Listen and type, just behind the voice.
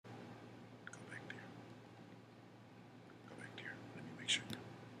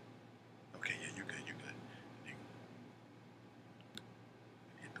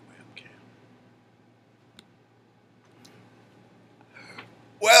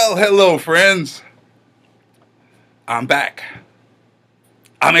Well, hello, friends. I'm back.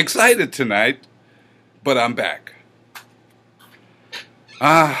 I'm excited tonight, but I'm back.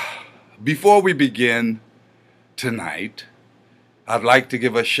 Before we begin tonight, I'd like to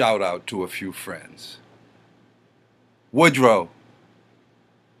give a shout out to a few friends. Woodrow,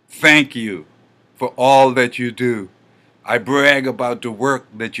 thank you for all that you do. I brag about the work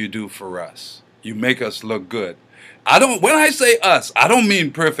that you do for us. You make us look good. When I say us, I don't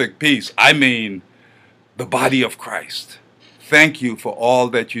mean Perfect Peace. I mean the body of Christ. Thank you for all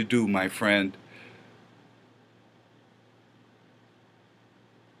that you do, my friend.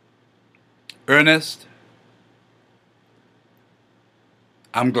 Ernest,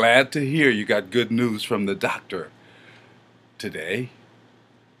 I'm glad to hear you got good news from the doctor today.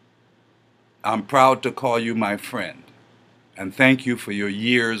 I'm proud to call you my friend and thank you for your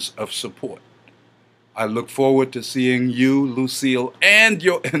years of support. I look forward to seeing you, Lucille, and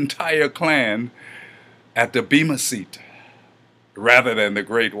your entire clan at the Bema seat rather than the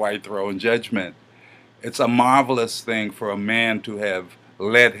Great White Throne Judgment. It's a marvelous thing for a man to have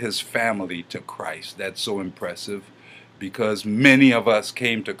led his family to Christ. That's so impressive because many of us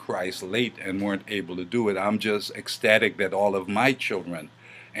came to Christ late and weren't able to do it. I'm just ecstatic that all of my children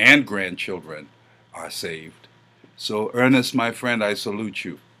and grandchildren are saved. So, Ernest, my friend, I salute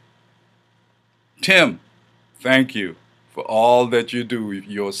you. Tim, thank you for all that you do,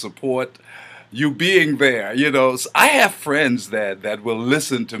 your support, you being there. I have friends that will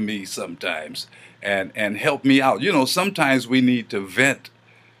listen to me sometimes and help me out. Sometimes we need to vent,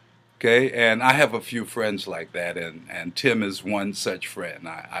 okay? And I have a few friends like that, and Tim is one such friend.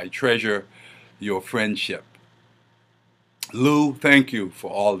 I treasure your friendship. Lou, thank you for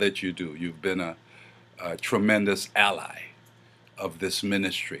all that you do. You've been a tremendous ally of this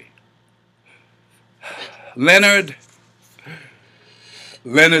ministry. Leonard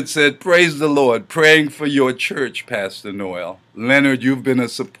said, praise the Lord, praying for your church, Pastor Noel. Leonard, you've been a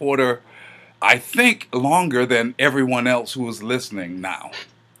supporter, I think, longer than everyone else who is listening now,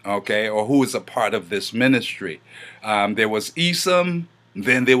 okay, or who is a part of this ministry. There was Esom,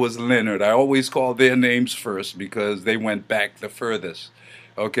 then there was Leonard. I always call their names first because they went back the furthest.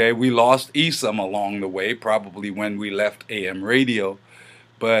 Okay, we lost Esom along the way, probably when we left AM radio.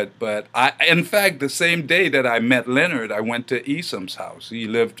 But in fact, the same day that I met Leonard, I went to Esom's house. He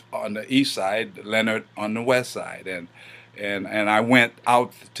lived on the east side, Leonard on the west side, and I went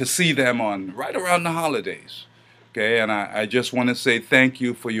out to see them on right around the holidays. Okay, and I just want to say thank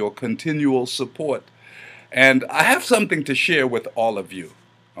you for your continual support. And I have something to share with all of you.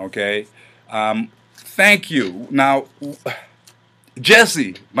 Okay, thank you. Now,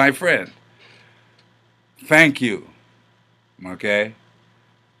 Jesse, my friend, thank you. Okay.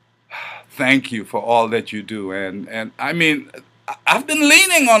 Thank you for all that you do. And I mean, I've been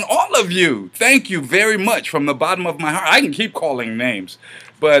leaning on all of you. Thank you very much from the bottom of my heart. I can keep calling names,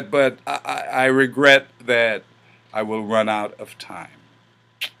 but I regret that I will run out of time.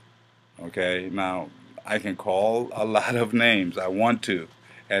 Okay, now I can call a lot of names. I want to.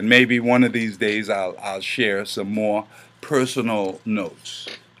 And maybe one of these days I'll share some more personal notes.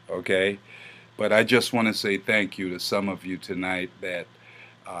 Okay? But I just want to say thank you to some of you tonight that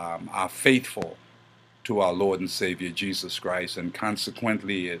are faithful to our Lord and Savior Jesus Christ, and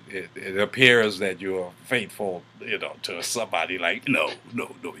consequently, it appears that you're faithful, to somebody like no.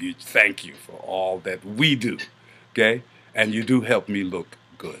 You thank you for all that we do, okay, and you do help me look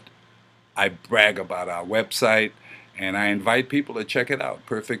good. I brag about our website, and I invite people to check it out,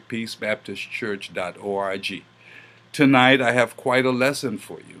 perfectpeacebaptistchurch.org. Tonight, I have quite a lesson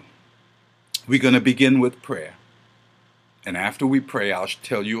for you. We're going to begin with prayer. And after we pray, I'll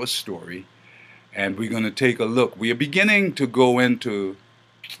tell you a story, and we're going to take a look. We are beginning to go into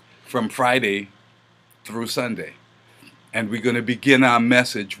from Friday through Sunday, and we're going to begin our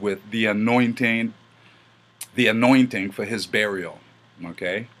message with the anointing for his burial,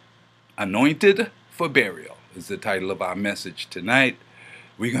 okay? Anointed for burial is the title of our message tonight.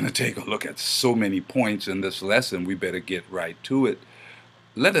 We're going to take a look at so many points in this lesson. We better get right to it.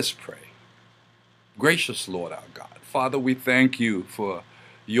 Let us pray. Gracious Lord our God, Father, we thank you for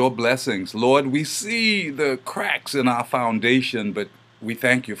your blessings. Lord, we see the cracks in our foundation, but we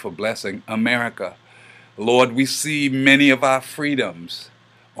thank you for blessing America. Lord, we see many of our freedoms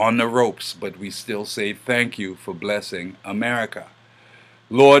on the ropes, but we still say thank you for blessing America.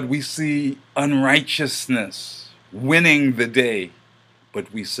 Lord, we see unrighteousness winning the day,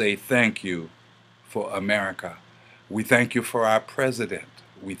 but we say thank you for America. We thank you for our president.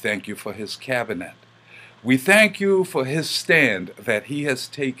 We thank you for his cabinet. We thank you for his stand that he has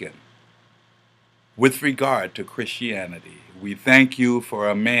taken with regard to Christianity, We thank you for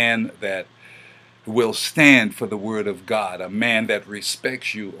a man that will stand for the word of God, a man that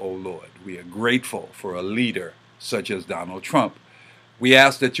respects you, O Lord. We are grateful for a leader such as Donald Trump. We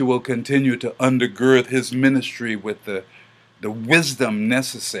ask that you will continue to undergird his ministry with the wisdom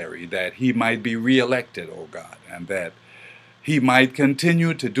necessary that he might be reelected, O God, and that he might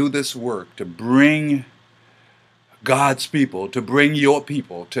continue to do this work, to bring God's people, to bring your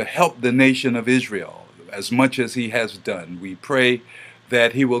people, to help the nation of Israel as much as he has done. We pray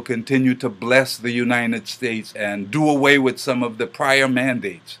that he will continue to bless the United States and do away with some of the prior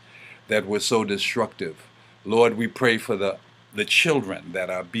mandates that were so destructive. Lord, we pray for the children that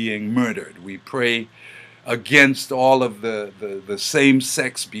are being murdered. We pray against all of the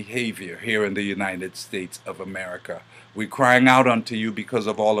same-sex behavior here in the United States of America. We're crying out unto you because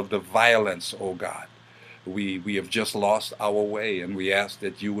of all of the violence, oh God. We have just lost our way, and we ask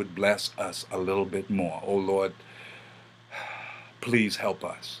that you would bless us a little bit more. Oh Lord, please help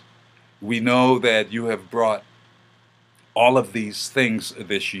us. We know that you have brought all of these things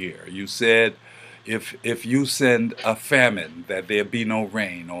this year. You said if you send a famine, that there be no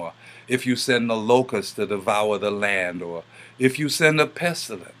rain, or if you send a locust to devour the land, or if you send a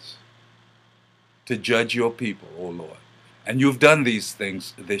pestilence to judge your people, O Lord. And you've done these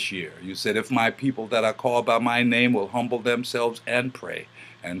things this year. You said, if my people that are called by my name will humble themselves and pray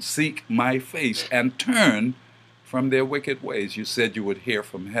and seek my face and turn from their wicked ways, you said you would hear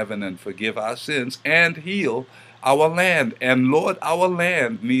from heaven and forgive our sins and heal our land. And Lord, our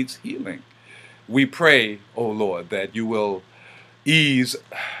land needs healing. We pray, O Lord, that you will ease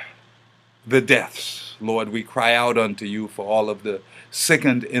the deaths. Lord, we cry out unto you for all of the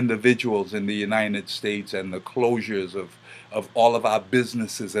sickened individuals in the United States and the closures of all of our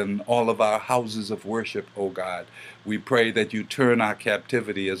businesses and all of our houses of worship, O God. We pray that you turn our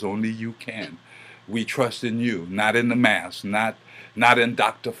captivity as only you can. We trust in you, not in the mass, not in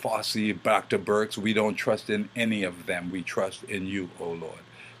Dr. Fauci, Dr. Birx. We don't trust in any of them. We trust in you, O Lord.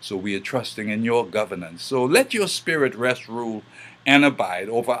 So we are trusting in your governance. So let your spirit rest, rule, and abide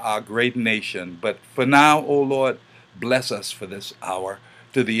over our great nation. But for now, O Lord, bless us for this hour,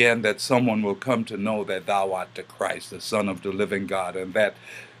 to the end that someone will come to know that thou art the Christ, the Son of the living God, and that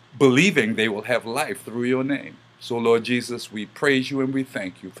believing they will have life through your name. So, Lord Jesus, we praise you and we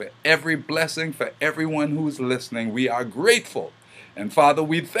thank you for every blessing, for everyone who's listening. We are grateful. And Father,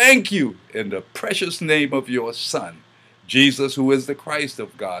 we thank you in the precious name of your Son, Jesus, who is the Christ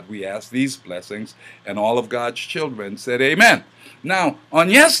of God. We ask these blessings, and all of God's children said amen. Now, on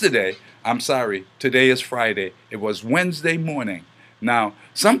yesterday, today is Friday. It was Wednesday morning. Now,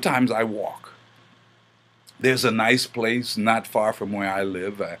 sometimes I walk. There's a nice place not far from where I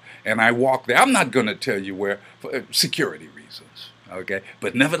live, and I walk there. I'm not going to tell you where, for security reasons, okay?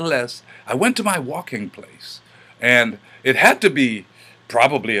 But nevertheless, I went to my walking place, and it had to be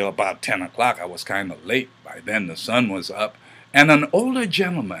probably about 10 o'clock. I was kind of late. By then, the sun was up, and an older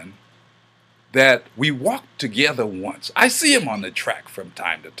gentleman that we walked together once. I see him on the track from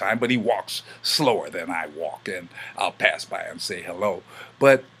time to time, but he walks slower than I walk, and I'll pass by and say hello.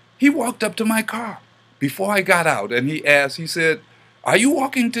 But he walked up to my car before I got out, and he said, are you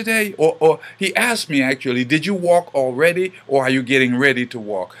walking today? Or he asked me, actually, did you walk already, or are you getting ready to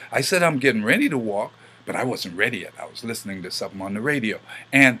walk? I said, I'm getting ready to walk, but I wasn't ready yet. I was listening to something on the radio.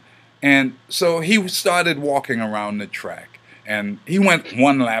 And so he started walking around the track. And he went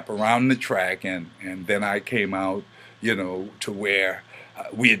one lap around the track, and then I came out, to where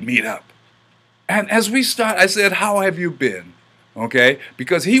we'd meet up. And as we start, I said, how have you been? Okay?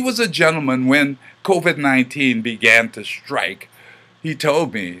 Because he was a gentleman when COVID-19 began to strike. He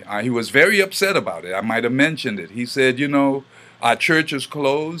told me, he was very upset about it. I might have mentioned it. He said, our church is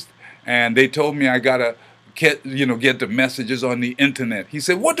closed, and they told me I got to get the messages on the internet. He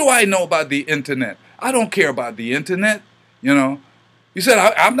said, what do I know about the internet? I don't care about the internet. He said,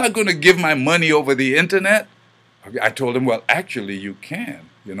 I'm not going to give my money over the internet. I told him, well, actually you can,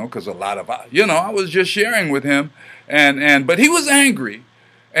 because a lot of, I was just sharing with him, but he was angry,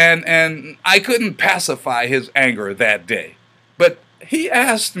 and I couldn't pacify his anger that day. But he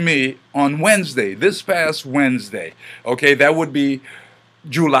asked me on Wednesday, this past Wednesday, okay, that would be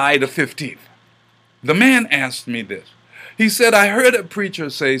July the 15th. The man asked me this. He said, I heard a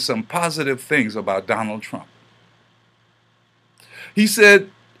preacher say some positive things about Donald Trump. He said,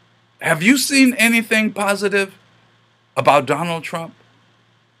 have you seen anything positive about Donald Trump?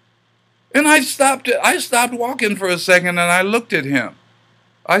 And I stopped walking for a second, and I looked at him.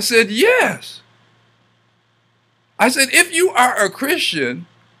 I said, yes. I said, if you are a Christian,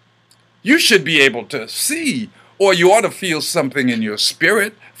 you should be able to see, or you ought to feel something in your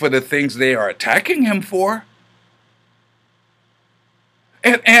spirit for the things they are attacking him for.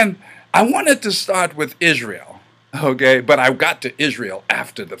 And I wanted to start with Israel, okay, but I got to Israel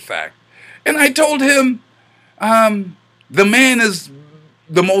after the fact. And I told him, the man is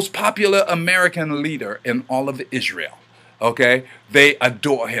the most popular American leader in all of Israel. Okay, they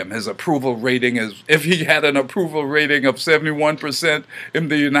adore him. His approval rating is, if he had an approval rating of 71% in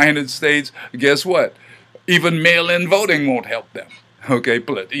the United States, guess what? Even mail-in voting won't help them. Okay,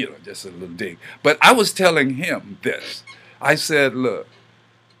 but, just a little dig. But I was telling him this. I said, look,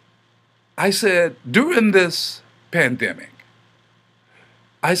 during this pandemic,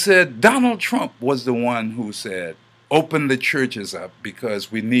 I said, Donald Trump was the one who said, open the churches up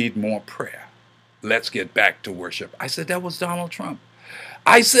because we need more prayer. Let's get back to worship. I said, that was Donald Trump.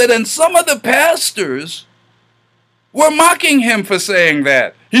 I said, and some of the pastors were mocking him for saying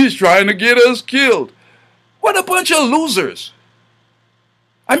that. He's trying to get us killed. What a bunch of losers.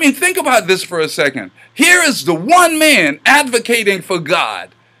 I mean, think about this for a second. Here is the one man advocating for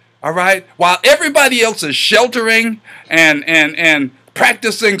God, all right, while everybody else is sheltering and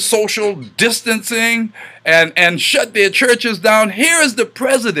practicing social distancing and shut their churches down. Here is the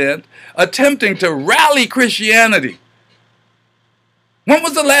president attempting to rally Christianity. When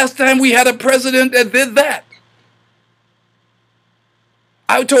was the last time we had a president that did that?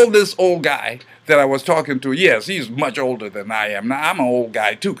 I told this old guy that I was talking to, yes, he's much older than I am. Now, I'm an old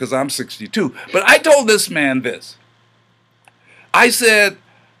guy too because I'm 62. But I told this man this. I said,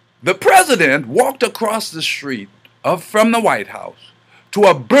 the president walked across the street from the White House to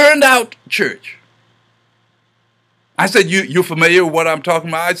a burned out church. I said, you familiar with what I'm talking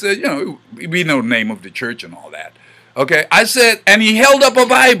about? I said, we know the name of the church and all that. Okay. I said, and he held up a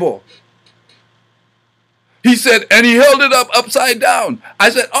Bible. He said, and he held it up upside down. I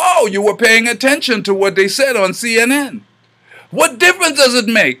said, oh, you were paying attention to what they said on CNN. What difference does it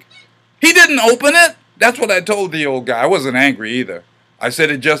make? He didn't open it. That's what I told the old guy. I wasn't angry either. I said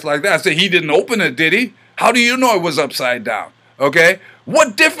it just like that. I said, he didn't open it, did he? How do you know it was upside down? Okay?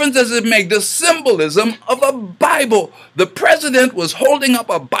 What difference does it make? The symbolism of a Bible. The president was holding up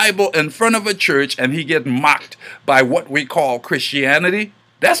a Bible in front of a church and he get mocked by what we call Christianity.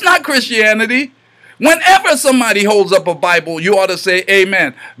 That's not Christianity. Whenever somebody holds up a Bible, you ought to say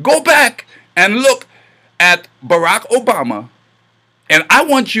amen. Go back and look at Barack Obama, and I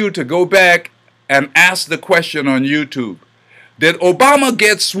want you to go back and ask the question on YouTube. Did Obama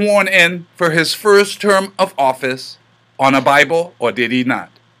get sworn in for his first term of office on a Bible, or did he not?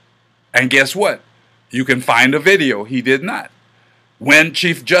 And guess what? You can find a video. He did not. When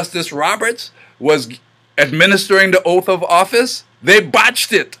Chief Justice Roberts was administering the oath of office, they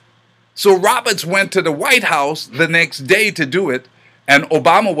botched it. So Roberts went to the White House the next day to do it, and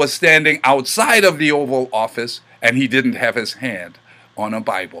Obama was standing outside of the Oval Office, and he didn't have his hand on a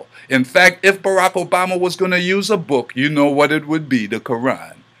Bible. In fact, if Barack Obama was going to use a book, you know what it would be, the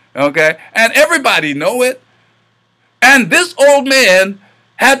Quran. Okay? And everybody know it. And this old man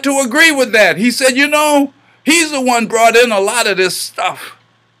had to agree with that. He said, he's the one brought in a lot of this stuff.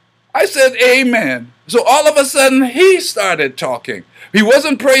 I said, amen. So all of a sudden, he started talking. He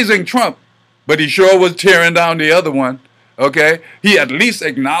wasn't praising Trump, but he sure was tearing down the other one. Okay? He at least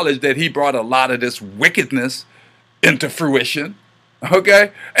acknowledged that he brought a lot of this wickedness into fruition.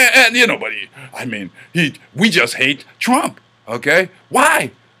 Okay? We just hate Trump. Okay?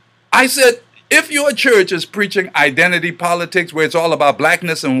 Why? I said, if your church is preaching identity politics where it's all about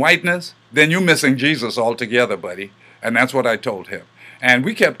blackness and whiteness, then you're missing Jesus altogether, buddy. And that's what I told him. And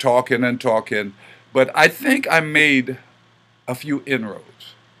we kept talking and talking, but I think I made a few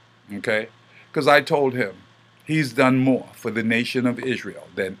inroads, okay? Because I told him he's done more for the nation of Israel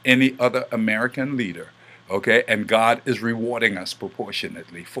than any other American leader, okay? And God is rewarding us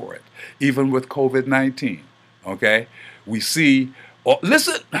proportionately for it, even with COVID-19, okay? We see,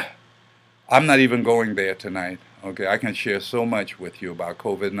 listen, I'm not even going there tonight, okay? I can share so much with you about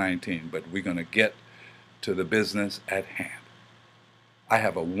COVID-19, but we're going to get to the business at hand. I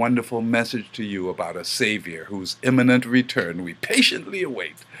have a wonderful message to you about a Savior whose imminent return we patiently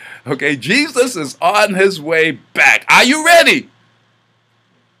await. Okay, Jesus is on his way back. Are you ready?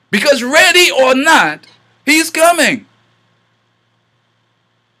 Because ready or not, he's coming.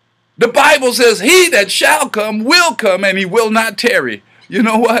 The Bible says, he that shall come will come, and he will not tarry. You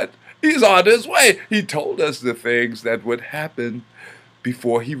know what? He's on his way. He told us the things that would happen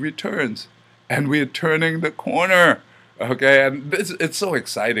before he returns. And we're turning the corner. Okay, and it's so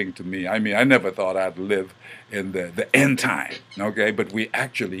exciting to me. I mean, I never thought I'd live in the end time, okay, but we're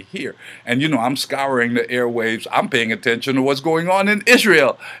actually here. And, I'm scouring the airwaves. I'm paying attention to what's going on in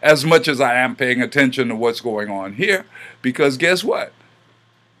Israel as much as I am paying attention to what's going on here, because guess what?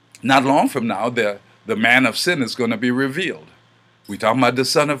 Not long from now, the man of sin is going to be revealed, We're talking about the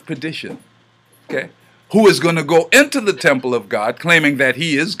son of perdition, okay? Who is going to go into the temple of God, claiming that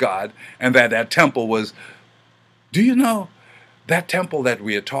he is God, and that temple was, do you know, that temple that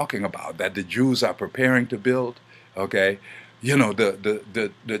we are talking about, that the Jews are preparing to build, okay? You know,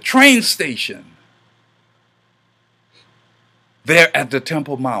 the train station there at the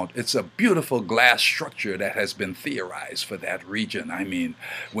Temple Mount, it's a beautiful glass structure that has been theorized for that region. I mean,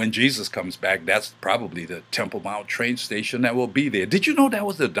 when Jesus comes back, that's probably the Temple Mount train station that will be there. Did you know that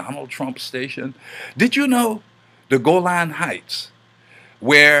was the Donald Trump station? Did you know the Golan Heights,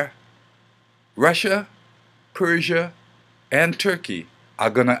 where Russia, Persia, and Turkey are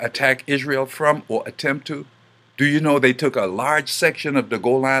going to attack Israel from, or attempt to? Do you know they took a large section of the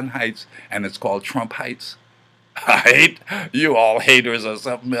Golan Heights, and it's called Trump Heights? I hate you all haters or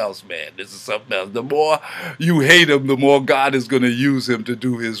something else, man. This is something else. The more you hate him, the more God is going to use him to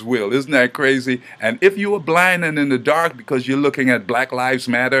do his will. Isn't that crazy? And if you are blind and in the dark because you're looking at Black Lives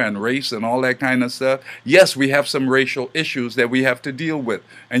Matter and race and all that kind of stuff, yes, we have some racial issues that we have to deal with.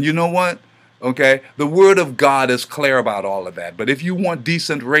 And you know what? Okay, the word of God is clear about all of that. But if you want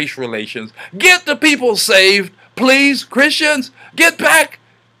decent race relations, get the people saved, please. Christians, get back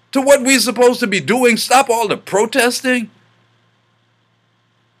to what we're supposed to be doing. Stop all the protesting.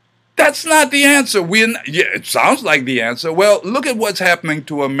 That's not the answer. Yeah, it sounds like the answer. Well, look at what's happening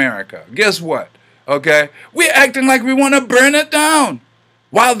to America. Guess what? Okay, we're acting like we want to burn it down,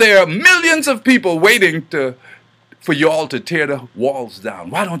 while there are millions of people waiting for you all to tear the walls down.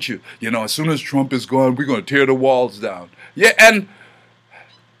 Why don't you? You know, as soon as Trump is gone, we're going to tear the walls down. Yeah, and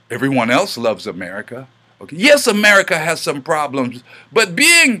everyone else loves America. Okay. Yes, America has some problems, but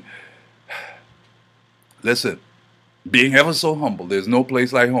being ever so humble, there's no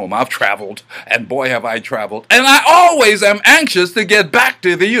place like home. I've traveled, and boy have I traveled, and I always am anxious to get back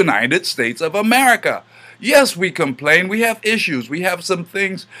to the United States of America. Yes, we complain, we have issues, we have some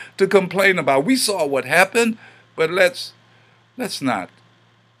things to complain about. We saw what happened, but let's not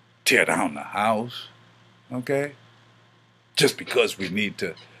tear down the house, okay? Just because we need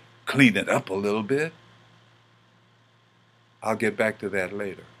to clean it up a little bit. I'll get back to that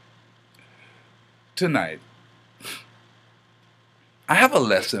later. Tonight, I have a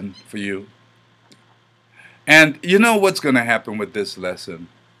lesson for you. And you know what's going to happen with this lesson?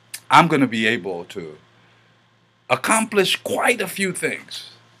 I'm going to be able to accomplish quite a few things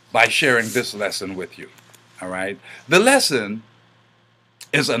by sharing this lesson with you. All right? The lesson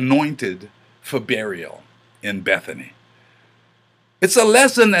is anointed for burial in Bethany. It's a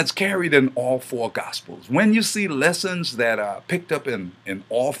lesson that's carried in all four Gospels. When you see lessons that are picked up in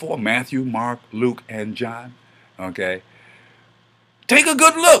all four, Matthew, Mark, Luke, and John, okay, take a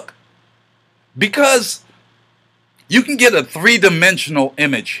good look, because you can get a three-dimensional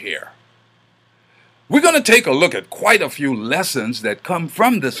image here. We're going to take a look at quite a few lessons that come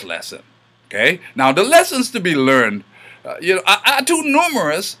from this lesson, okay? Now, the lessons to be learned, are too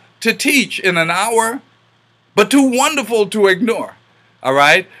numerous to teach in an hour, but too wonderful to ignore. All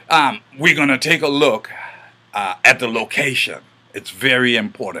right, we're going to take a look at the location. It's very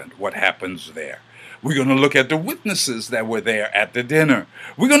important what happens there. We're going to look at the witnesses that were there at the dinner.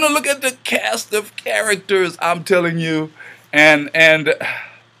 We're going to look at the cast of characters, I'm telling you. And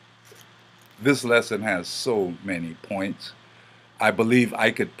this lesson has so many points. I believe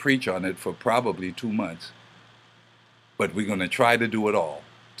I could preach on it for probably 2 months. But we're going to try to do it all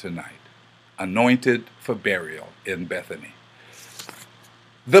tonight. Anointed for burial in Bethany.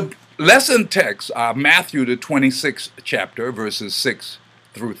 The lesson texts are Matthew, the 26th chapter, verses 6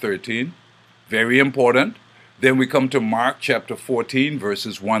 through 13. Very important. Then we come to Mark chapter 14,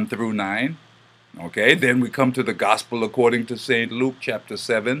 verses 1 through 9. Okay, then we come to the Gospel according to St. Luke chapter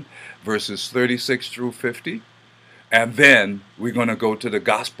 7, verses 36 through 50. And then we're going to go to the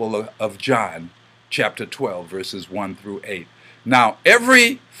Gospel of John chapter 12, verses 1 through 8. Now,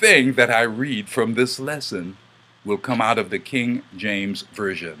 everything that I read from this lesson will come out of the King James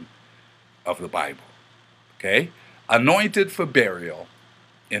Version of the Bible. Okay? Anointed for burial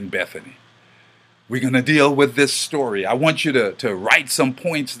in Bethany. We're going to deal with this story. I want you to write some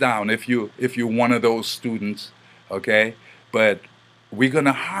points down if you're one of those students. Okay? But we're going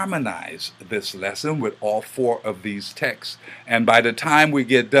to harmonize this lesson with all four of these texts. And by the time we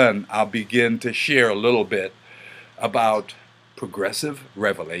get done, I'll begin to share a little bit about progressive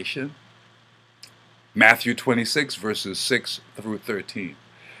revelation. Matthew 26, verses 6 through 13.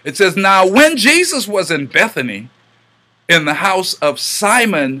 It says, "Now when Jesus was in Bethany, in the house of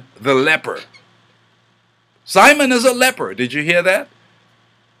Simon the leper." Simon is a leper. Did you hear that?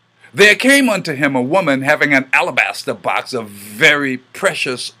 "There came unto him a woman having an alabaster box of very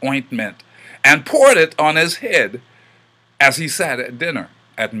precious ointment, and poured it on his head, as he sat at dinner,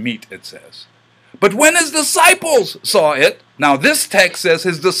 at meat, it says. But when his disciples saw it, now this text says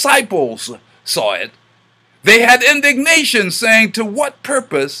his disciples saw it, they had indignation, saying, to what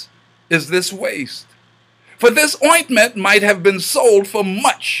purpose is this waste? For this ointment might have been sold for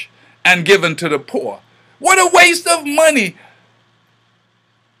much and given to the poor. What a waste of money!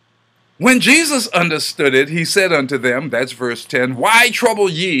 When Jesus understood it, he said unto them, that's verse 10, why trouble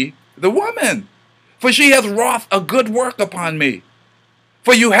ye the woman? For she hath wrought a good work upon me.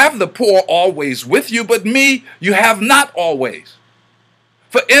 For you have the poor always with you, but me you have not always.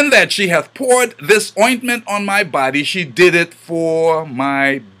 For in that she hath poured this ointment on my body, she did it for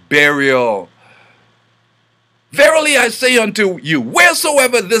my burial. Verily I say unto you,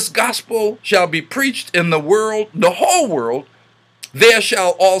 wheresoever this gospel shall be preached in the world, the whole world, there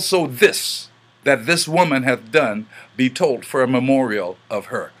shall also this, that this woman hath done, be told for a memorial of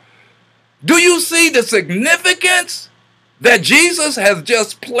her. Do you see the significance that Jesus has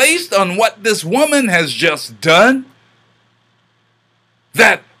just placed on what this woman has just done?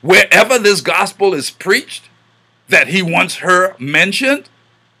 That wherever this gospel is preached, that he wants her mentioned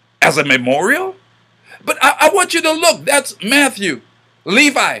as a memorial? But I want you to look. That's Matthew,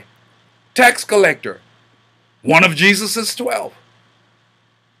 Levi, tax collector, one of Jesus's 12.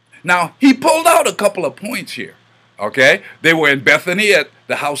 Now, he pulled out a couple of points here, okay? They were in Bethany at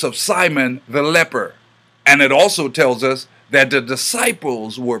the house of Simon the leper. And it also tells us that the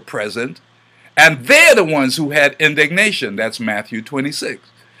disciples were present, and they're the ones who had indignation. That's Matthew 26.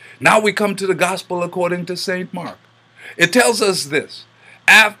 Now we come to the gospel according to St. Mark. It tells us this.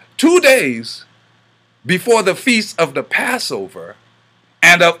 2 days before the feast of the Passover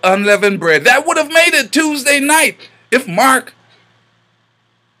and of unleavened bread, that would have made it Tuesday night if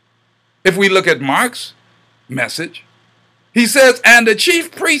we look at Mark's message. He says, and the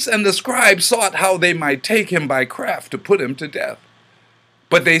chief priests and the scribes sought how they might take him by craft to put him to death.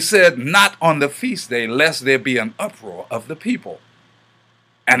 But they said, not on the feast day, lest there be an uproar of the people.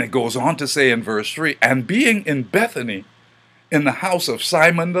 And it goes on to say in verse 3, and being in Bethany, in the house of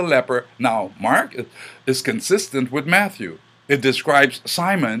Simon the leper. Now, Mark is consistent with Matthew. It describes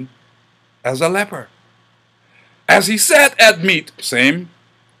Simon as a leper. As he sat at meat, same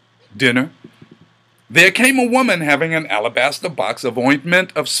dinner, there came a woman having an alabaster box of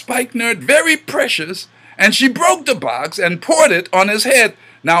ointment of spikenard, very precious, and she broke the box and poured it on his head.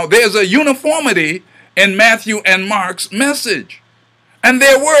 Now, there's a uniformity in Matthew and Mark's message. And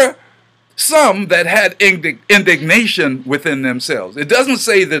there were some that had indignation within themselves. It doesn't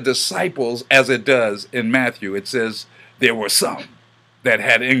say the disciples as it does in Matthew. It says there were some that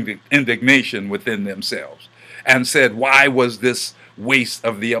had indignation within themselves and said, why was this waste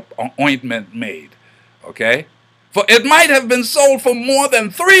of the ointment made? Okay? For it might have been sold for more than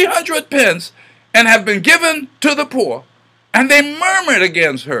 300 pence and have been given to the poor. And they murmured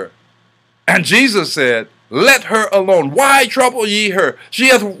against her. And Jesus said, let her alone. Why trouble ye her? She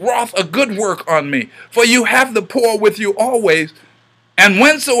hath wrought a good work on me. For you have the poor with you always, and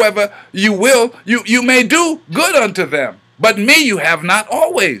whensoever you will, you may do good unto them. But me you have not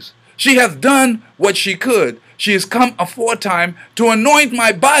always. She hath done what she could. She is come aforetime to anoint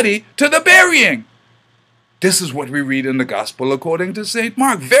my body to the burying. This is what we read in the gospel according to St.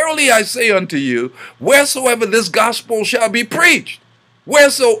 Mark. Verily I say unto you, wheresoever this gospel shall be preached,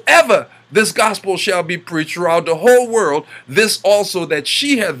 wheresoever this gospel shall be preached throughout the whole world, this also that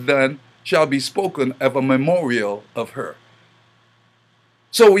she hath done shall be spoken of a memorial of her.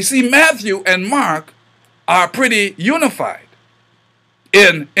 So we see Matthew and Mark are pretty unified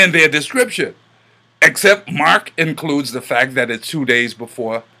in their description, except Mark includes the fact that it's 2 days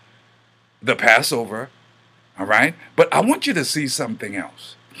before the Passover. All right? But I want you to see something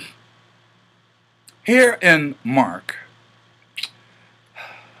else. Here in Mark,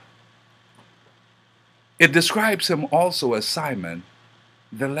 it describes him also as Simon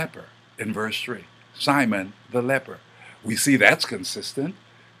the leper in verse 3. Simon the leper. We see that's consistent.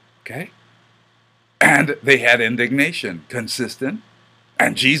 Okay? And they had indignation. Consistent.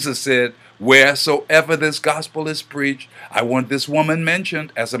 And Jesus said, wheresoever this gospel is preached, I want this woman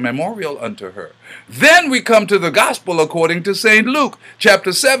mentioned as a memorial unto her. Then we come to the gospel according to St. Luke,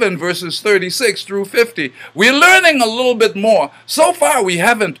 chapter 7, verses 36 through 50. We're learning a little bit more. So far, we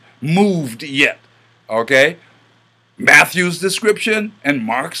haven't moved yet. Okay? Matthew's description and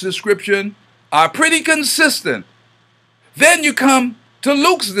Mark's description are pretty consistent. Then you come to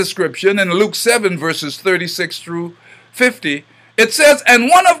Luke's description in Luke 7, verses 36 through 50. It says, and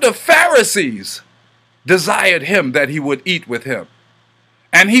one of the Pharisees desired him that he would eat with him.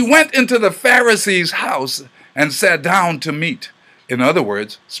 And he went into the Pharisee's house and sat down to meat. In other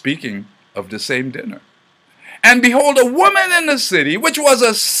words, speaking of the same dinner. And behold, a woman in the city, which was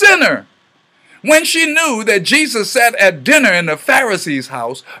a sinner, when she knew that Jesus sat at dinner in the Pharisee's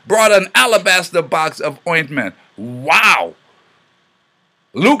house, brought an alabaster box of ointment. Wow!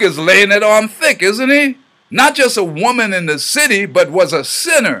 Luke is laying it on thick, isn't he? Not just a woman in the city, but was a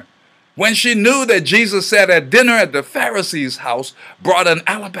sinner. When she knew that Jesus sat at dinner at the Pharisee's house, brought an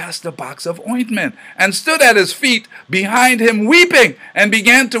alabaster box of ointment, and stood at his feet behind him weeping, and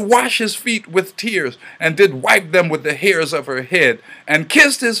began to wash his feet with tears, and did wipe them with the hairs of her head, and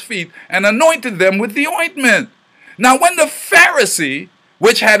kissed his feet, and anointed them with the ointment. Now when the Pharisee,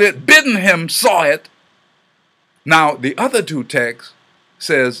 which had it bidden him, saw it, now the other two texts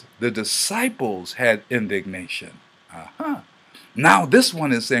says the disciples had indignation. Now this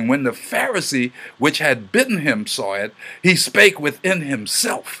one is saying, when the Pharisee which had bidden him saw it, he spake within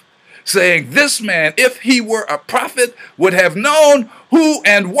himself, saying, this man, if he were a prophet, would have known who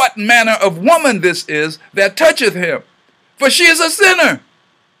and what manner of woman this is that toucheth him, for she is a sinner.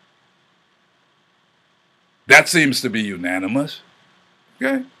 That seems to be unanimous.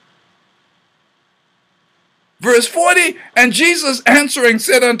 Okay. Verse 40, and Jesus answering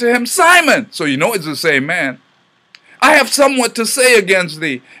said unto him, Simon, so you know it's the same man, I have somewhat to say against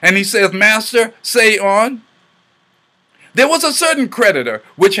thee. And he saith, Master, say on. There was a certain creditor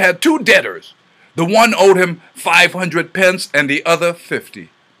which had two debtors. The one owed him 500 pence, and the other 50.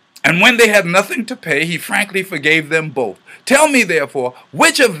 And when they had nothing to pay, he frankly forgave them both. Tell me therefore,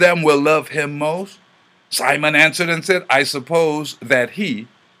 which of them will love him most? Simon answered and said, I suppose that he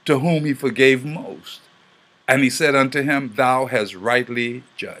to whom he forgave most. And he said unto him, Thou hast rightly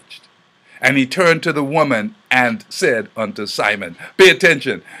judged. And he turned to the woman and said unto Simon, pay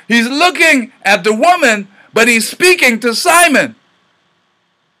attention. He's looking at the woman, but he's speaking to Simon.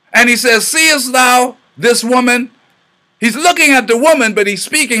 And he says, seest thou this woman? He's looking at the woman, but he's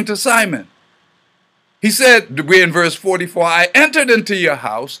speaking to Simon. He said, we're in verse 44, I entered into your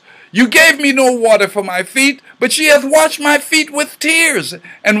house. You gave me no water for my feet, but she hath washed my feet with tears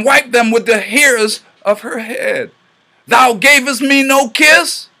and wiped them with the hairs of her head. Thou gavest me no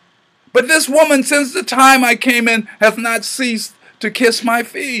kiss, but this woman since the time I came in hath not ceased to kiss my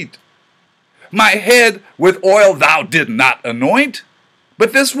feet. My head with oil thou did not anoint,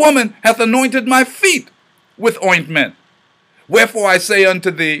 but this woman hath anointed my feet with ointment. Wherefore I say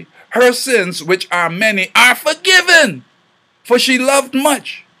unto thee, her sins, which are many, are forgiven, for she loved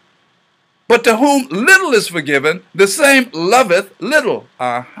much. But to whom little is forgiven, the same loveth little.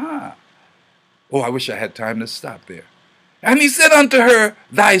 Oh, I wish I had time to stop there. And he said unto her,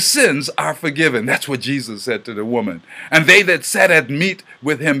 thy sins are forgiven. That's what Jesus said to the woman. And they that sat at meat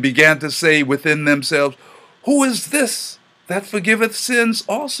with him began to say within themselves, who is this that forgiveth sins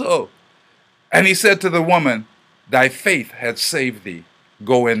also? And he said to the woman, thy faith hath saved thee.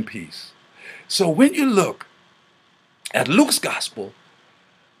 Go in peace. So when you look at Luke's gospel,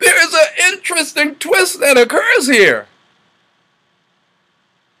 there is an interesting twist that occurs here.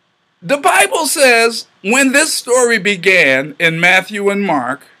 The Bible says when this story began in Matthew and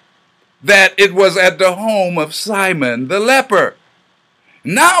Mark, that it was at the home of Simon the leper.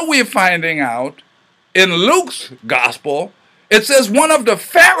 Now we're finding out in Luke's gospel, it says one of the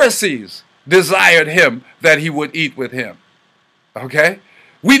Pharisees desired him that he would eat with him. Okay?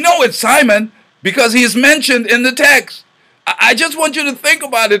 We know it's Simon because he's mentioned in the text. I just want you to think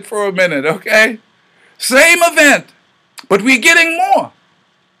about it for a minute, okay? Same event, but we're getting more.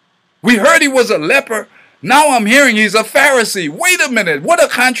 We heard he was a leper. Now I'm hearing he's a Pharisee. Wait a minute. What a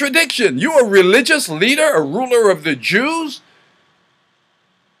contradiction. You're a religious leader, a ruler of the Jews?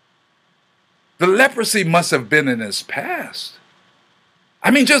 The leprosy must have been in his past.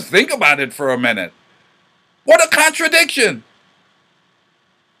 I mean, just think about it for a minute. What a contradiction.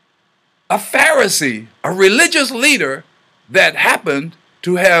 A Pharisee, a religious leader that happened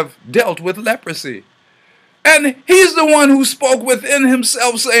to have dealt with leprosy. And he's the one who spoke within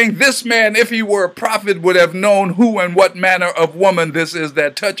himself, saying, this man, if he were a prophet, would have known who and what manner of woman this is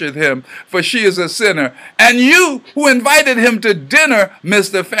that toucheth him, for she is a sinner. And you who invited him to dinner,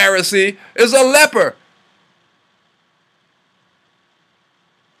 Mr. Pharisee, is a leper.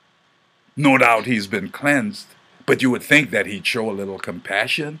 No doubt he's been cleansed, but you would think that he'd show a little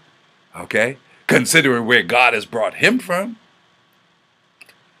compassion, okay, considering where God has brought him from.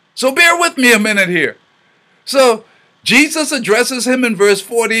 So bear with me a minute here. So Jesus addresses him in verse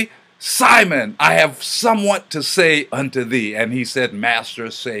 40, Simon, I have somewhat to say unto thee. And he said,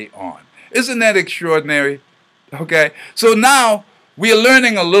 Master, say on. Isn't that extraordinary? Okay, so now we are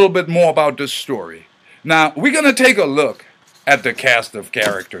learning a little bit more about this story. Now, we're going to take a look at the cast of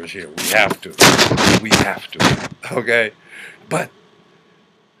characters here. We have to, okay? But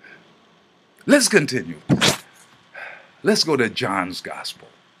let's continue. Let's go to John's gospel,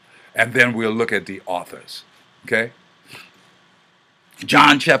 and then we'll look at the authors. Okay?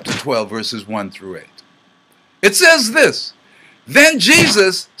 John chapter 12, verses 1 through 8. It says this: Then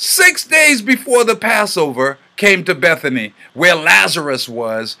Jesus, 6 days before the Passover, came to Bethany, where Lazarus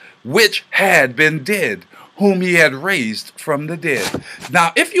was, which had been dead, whom he had raised from the dead.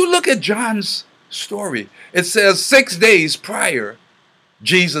 Now, if you look at John's story, it says 6 days prior,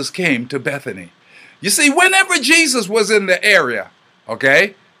 Jesus came to Bethany. You see, whenever Jesus was in the area,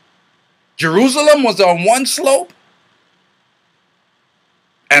 okay, Jerusalem was on one slope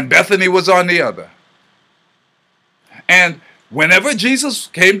and Bethany was on the other. And whenever Jesus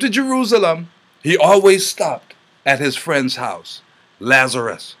came to Jerusalem, he always stopped at his friend's house,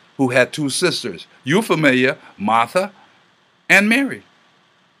 Lazarus, who had two sisters. You familiar, Martha and Mary.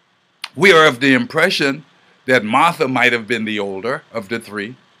 We are of the impression that Martha might have been the older of the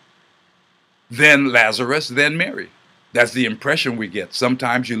three, then Lazarus, then Mary. That's the impression we get.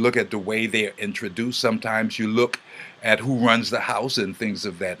 Sometimes you look at the way they are introduced. Sometimes you look at who runs the house and things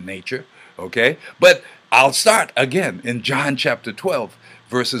of that nature. Okay? But I'll start again in John chapter 12,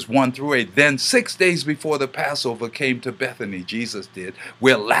 verses 1 through 8. Then 6 days before the Passover came to Bethany, Jesus did,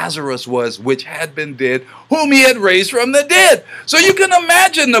 where Lazarus was, which had been dead, whom he had raised from the dead. So you can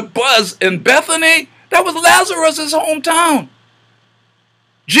imagine the buzz in Bethany. That was Lazarus' hometown.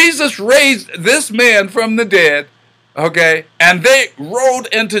 Jesus raised this man from the dead, okay, and they rode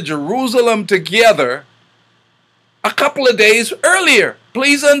into Jerusalem together a couple of days earlier.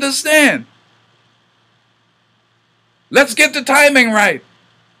 Please understand. Let's get the timing right.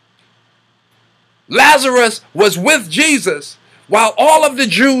 Lazarus was with Jesus while all of the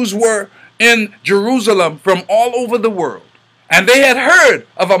Jews were in Jerusalem from all over the world. And they had heard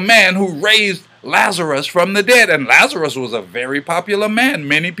of a man who raised Lazarus from the dead. And Lazarus was a very popular man.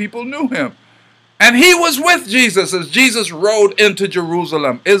 Many people knew him. And he was with Jesus as Jesus rode into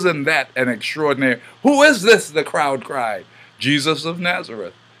Jerusalem. Isn't that an extraordinary? Who is this? The crowd cried. Jesus of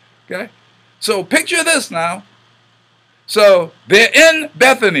Nazareth. Okay? So picture this now. So they're in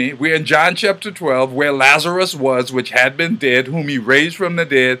Bethany. We're in John chapter 12, where Lazarus was, which had been dead, whom he raised from the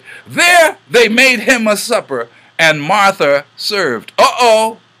dead. There they made him a supper, and Martha served.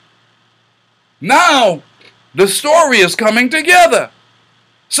 Uh-oh. Now the story is coming together.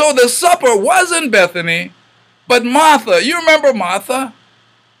 So the supper was in Bethany, but Martha, you remember Martha?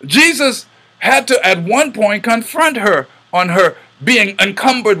 Jesus had to at one point confront her on her being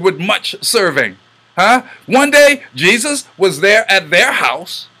encumbered with much serving. One day, Jesus was there at their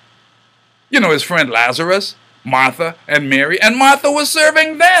house. You know, his friend Lazarus, Martha, and Mary. And Martha was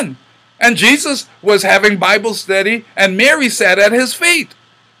serving then. And Jesus was having Bible study, and Mary sat at his feet.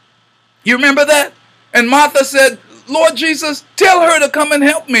 You remember that? And Martha said, Lord Jesus, tell her to come and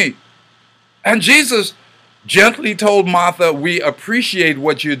help me. And Jesus gently told Martha, we appreciate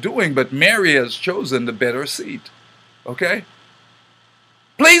what you're doing, but Mary has chosen the better seat. Okay?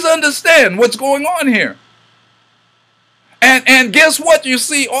 Please understand what's going on here. And guess what you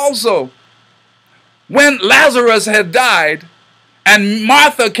see also? When Lazarus had died and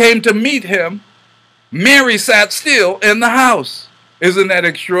Martha came to meet him, Mary sat still in the house. Isn't that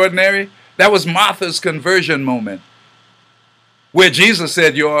extraordinary? That was Martha's conversion moment, where Jesus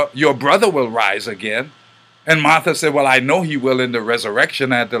said, your brother will rise again. And Martha said, well, I know he will in the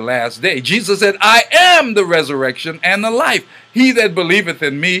resurrection at the last day. Jesus said, I am the resurrection and the life. He that believeth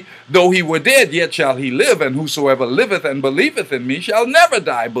in me, though he were dead, yet shall he live. And whosoever liveth and believeth in me shall never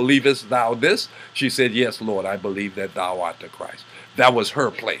die. Believest thou this? She said, yes, Lord, I believe that thou art the Christ. That was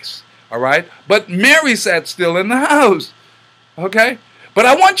her place. All right? But Mary sat still in the house. Okay? But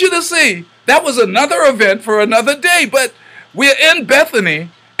I want you to see, that was another event for another day. But we're in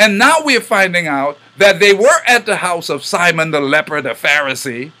Bethany, and now we're finding out that they were at the house of Simon the leper, the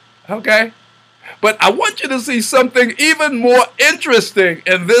Pharisee. Okay? But I want you to see something even more interesting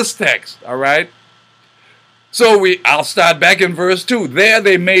in this text. All right? So I'll start back in verse 2. There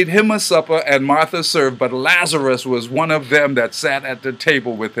they made him a supper, and Martha served, but Lazarus was one of them that sat at the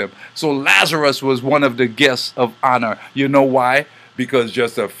table with him. So Lazarus was one of the guests of honor. You know why? Because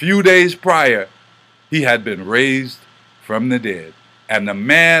just a few days prior, he had been raised from the dead. And the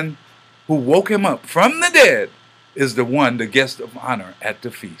man who woke him up from the dead is the one, the guest of honor at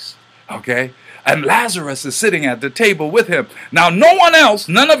the feast. Okay? And Lazarus is sitting at the table with him. Now, no one else,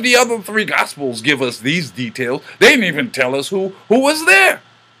 none of the other three Gospels give us these details. They didn't even tell us who was there.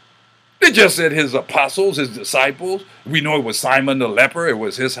 They just said his apostles, his disciples. We know it was Simon the leper. It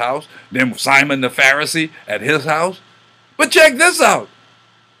was his house. Then Simon the Pharisee at his house. But check this out.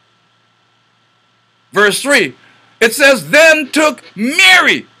 Verse 3. It says, then took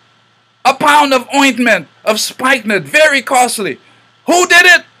Mary a pound of ointment of spikenard, very costly. Who did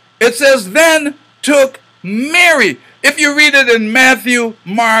it? It says, then took Mary. If you read it in Matthew,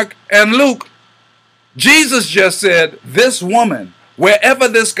 Mark, and Luke, Jesus just said, this woman, wherever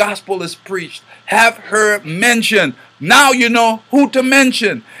this gospel is preached, have her mentioned. Now you know who to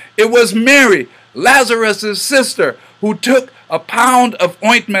mention. It was Mary, Lazarus' sister, who took a pound of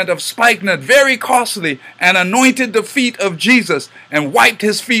ointment of spikenard, very costly, and anointed the feet of Jesus and wiped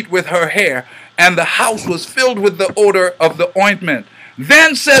his feet with her hair. And the house was filled with the odor of the ointment.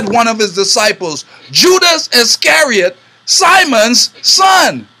 Then said one of his disciples, Judas Iscariot, Simon's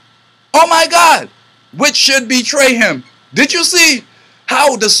son. Oh my God, which should betray him. Did you see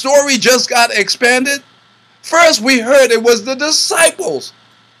how the story just got expanded? First we heard it was the disciples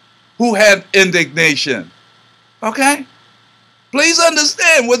who had indignation. Okay? Please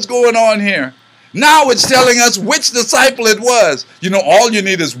understand what's going on here. Now it's telling us which disciple it was. You know, all you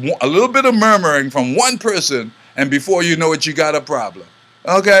need is a little bit of murmuring from one person, and before you know it, you got a problem.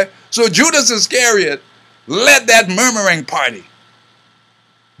 Okay? So Judas Iscariot led that murmuring party.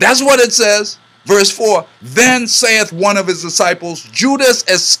 That's what it says. Verse 4, then saith one of his disciples, Judas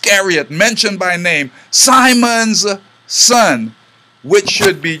Iscariot, mentioned by name, Simon's son, which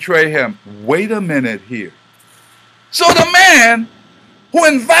should betray him. Wait a minute here. So the man who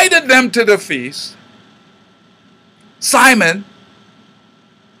invited them to the feast, Simon,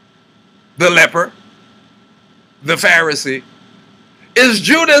 the leper, the Pharisee, is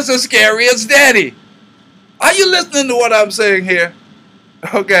Judas Iscariot's daddy. Are you listening to what I'm saying here?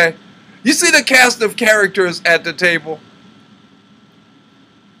 Okay. You see the cast of characters at the table?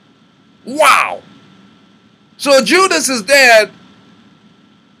 Wow. So Judas's dad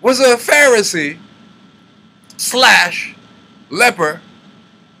was a Pharisee / leper.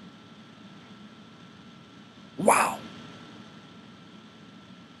 Wow.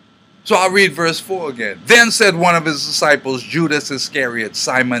 So I'll read verse 4 again. Then said one of his disciples, Judas Iscariot,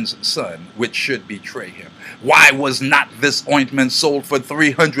 Simon's son, which should betray him. Why was not this ointment sold for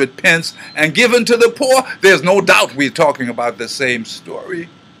 300 pence and given to the poor? There's no doubt we're talking about the same story.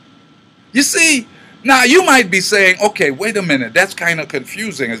 You see, now you might be saying, okay, wait a minute, that's kind of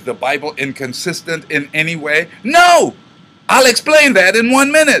confusing. Is the Bible inconsistent in any way? No! I'll explain that in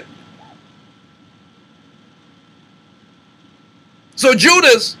 1 minute. So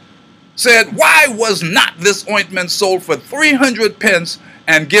Judas said, why was not this ointment sold for 300 pence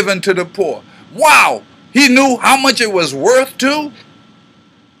and given to the poor? Wow! He knew how much it was worth too?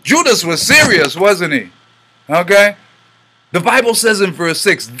 Judas was serious, wasn't he? Okay? The Bible says in verse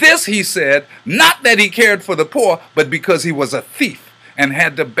 6, this he said, not that he cared for the poor, but because he was a thief and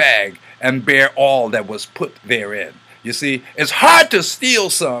had the bag and bear all that was put therein. You see, it's hard to steal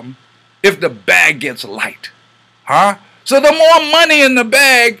some if the bag gets light. Huh? So the more money in the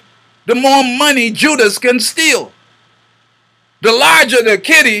bag, the more money Judas can steal. The larger the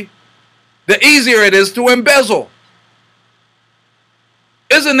kitty, the easier it is to embezzle.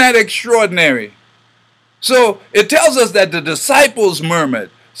 Isn't that extraordinary? So it tells us that the disciples murmured.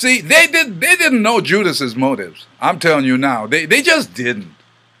 See, they didn't know Judas's motives. I'm telling you now, they just didn't.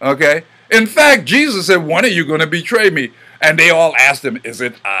 Okay? In fact, Jesus said, when are you going to betray me? And they all asked him, is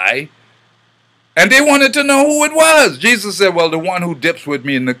it I? And they wanted to know who it was. Jesus said, well, the one who dips with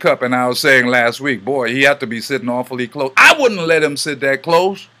me in the cup. And I was saying last week, boy, he had to be sitting awfully close. I wouldn't let him sit that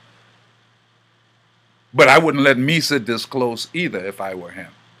close. But I wouldn't let me sit this close either if I were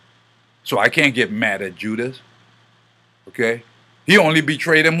him. So I can't get mad at Judas. Okay? He only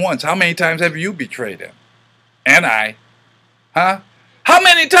betrayed him once. How many times have you betrayed him? And I. Huh? How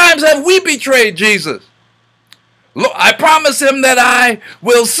many times have we betrayed Jesus? Look, I promise him that I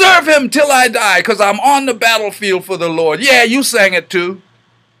will serve him till I die because I'm on the battlefield for the Lord. Yeah, you sang it too.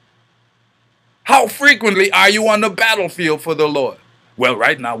 How frequently are you on the battlefield for the Lord? Well,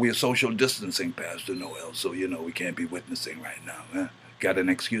 right now we're social distancing, Pastor Noel, so you know we can't be witnessing right now. Huh? Got an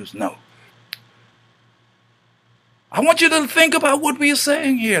excuse? No. I want you to think about what we are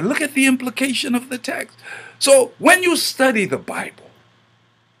saying here. Look at the implication of the text. So when you study the Bible,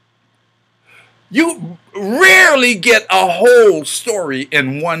 you rarely get a whole story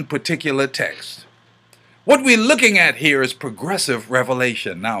in one particular text. What we're looking at here is progressive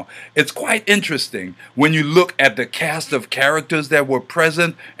revelation. Now, it's quite interesting when you look at the cast of characters that were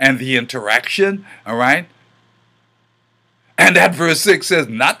present and the interaction, all right? And that verse 6 says,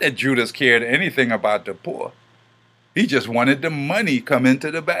 not that Judas cared anything about the poor. He just wanted the money come into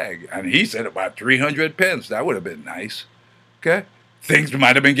the bag. And he said about 300 pence. That would have been nice. Okay? Things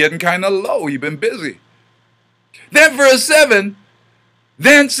might have been getting kind of low. He'd been busy. Then verse 7,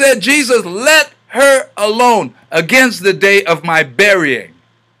 then said Jesus, let her alone against the day of my burying.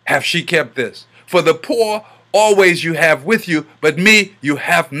 Have she kept this? For the poor always you have with you, but me you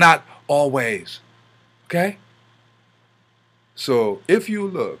have not always. Okay? So if you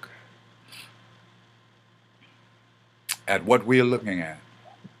look at what we are looking at,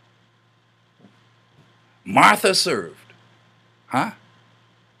 Martha served. Huh?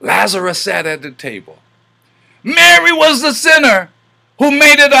 Lazarus sat at the table. Mary was the sinner who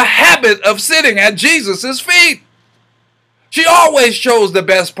made it a habit of sitting at Jesus' feet. She always chose the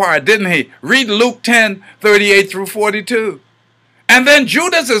best part, didn't he? Read Luke 10:38 through 42. And then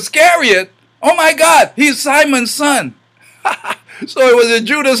Judas Iscariot, oh my God, he's Simon's son. So it was at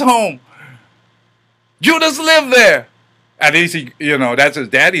Judas' home. Judas lived there. At least, that's his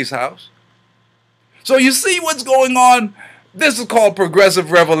daddy's house. So you see what's going on? This is called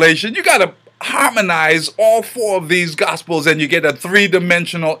progressive revelation. You got to harmonize all four of these gospels and you get a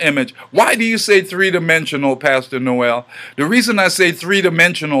three-dimensional image. Why do you say three-dimensional, Pastor Noel? The reason I say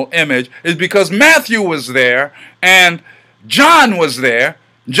three-dimensional image is because Matthew was there and John was there.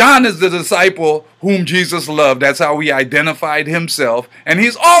 John is the disciple whom Jesus loved. That's how he identified himself. And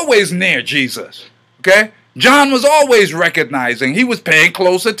he's always near Jesus. Okay? John was always recognizing. He was paying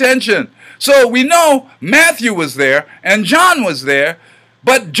close attention. So we know Matthew was there and John was there,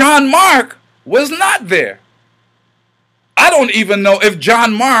 but John Mark was not there. I don't even know if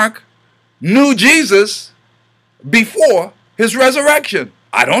John Mark knew Jesus before his resurrection.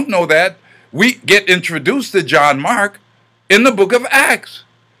 I don't know that. We get introduced to John Mark in the book of Acts.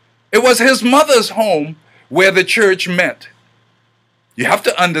 It was his mother's home where the church met. You have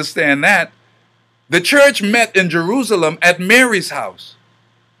to understand that. The church met in Jerusalem at Mary's house.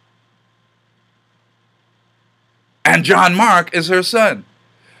 And John Mark is her son.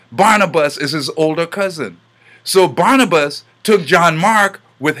 Barnabas is his older cousin. So Barnabas took John Mark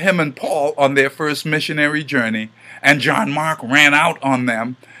with him and Paul on their first missionary journey, and John Mark ran out on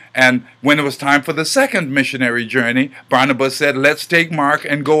them. And when it was time for the second missionary journey, Barnabas said, let's take Mark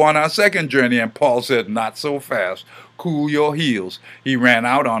and go on our second journey. And Paul said, not so fast. Cool your heels. He ran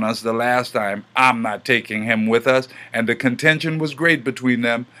out on us the last time. I'm not taking him with us. And the contention was great between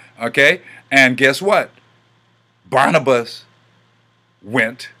them. Okay? And guess what? Barnabas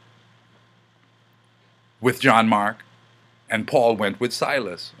went with John Mark, and Paul went with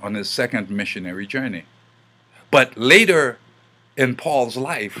Silas on his second missionary journey. But later in Paul's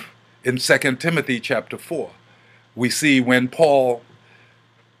life, in 2 Timothy chapter 4, we see when Paul,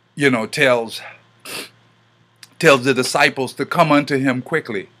 tells the disciples to come unto him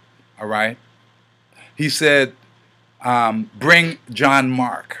quickly, all right? He said, bring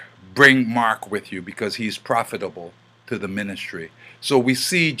Mark with you because he's profitable to the ministry. So we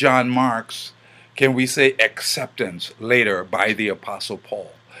see John Mark's, can we say, acceptance later by the Apostle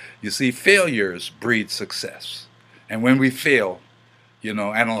Paul. You see, failures breed success. And when we fail,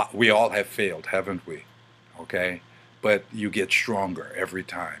 and we all have failed, haven't we? Okay? But you get stronger every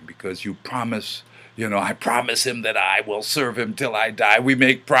time because you promise, I promise him that I will serve him till I die. We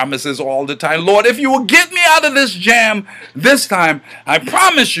make promises all the time. Lord, if you will get me out of this jam this time, I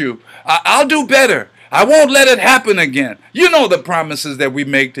promise you, I'll do better. I won't let it happen again. You know the promises that we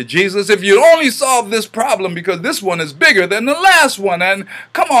make to Jesus. If you only solve this problem because this one is bigger than the last one. And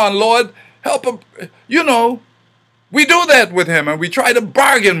come on, Lord, help him. We do that with him and we try to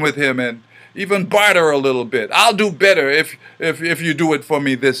bargain with him and even barter a little bit. I'll do better if you do it for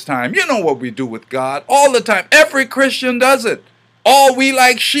me this time. You know what we do with God all the time. Every Christian does it. All we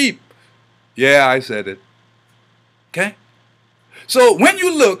like sheep. Yeah, I said it. Okay? So when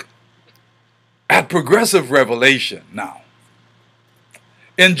you look at progressive revelation now,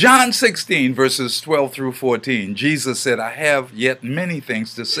 in John 16, verses 12 through 14, Jesus said, I have yet many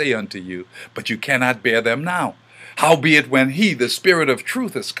things to say unto you, but you cannot bear them now. Howbeit when he, the Spirit of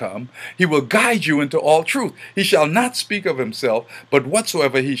truth, is come, he will guide you into all truth. He shall not speak of himself, but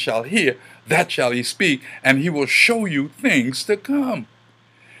whatsoever he shall hear, that shall he speak, and he will show you things to come.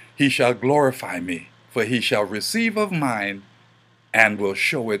 He shall glorify me, for he shall receive of mine, and will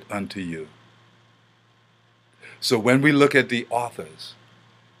show it unto you. So when we look at the authors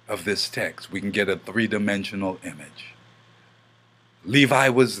of this text, we can get a three-dimensional image. Levi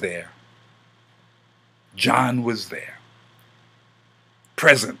was there. John was there,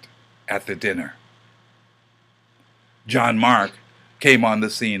 present at the dinner. John Mark came on the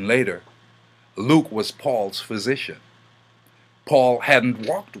scene later. Luke was Paul's physician. Paul hadn't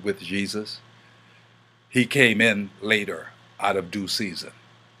walked with Jesus. He came in later out of due season.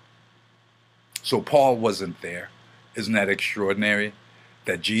 So Paul wasn't there. Isn't that extraordinary?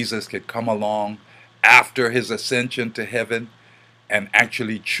 That Jesus could come along after his ascension to heaven and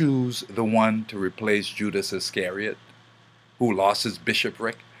actually choose the one to replace Judas Iscariot, who lost his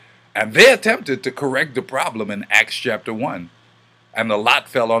bishopric. And they attempted to correct the problem in Acts chapter 1. And the lot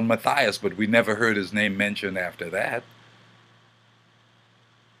fell on Matthias, but we never heard his name mentioned after that.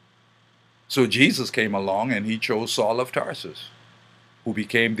 So Jesus came along and he chose Saul of Tarsus, who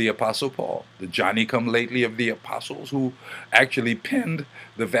became the Apostle Paul, the Johnny-come-lately of the apostles, who actually penned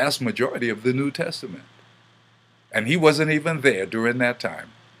the vast majority of the New Testament. And he wasn't even there during that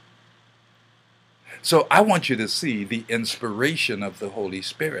time. So I want you to see the inspiration of the Holy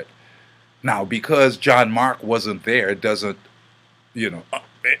Spirit. Now, because John Mark wasn't there, it doesn't,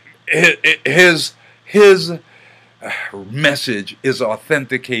 his message is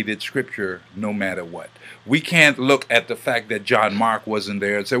authenticated scripture no matter what. We can't look at the fact that John Mark wasn't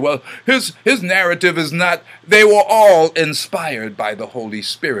there and say, well, his narrative is not. They were all inspired by the Holy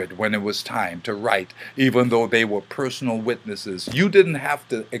Spirit when it was time to write, even though they were personal witnesses. You didn't have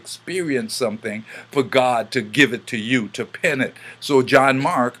to experience something for God to give it to you, to pen it. So John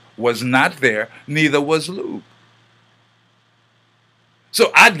Mark was not there, neither was Luke.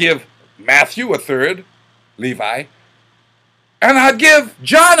 So I'd give Matthew a third, Levi, and I'd give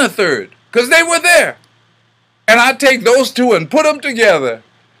John a third, because they were there. And I'd take those two and put them together.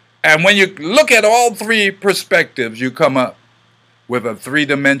 And when you look at all three perspectives, you come up with a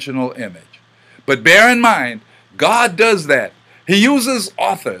three-dimensional image. But bear in mind, God does that. He uses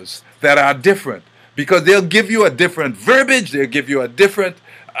authors that are different, because they'll give you a different verbiage, they'll give you a different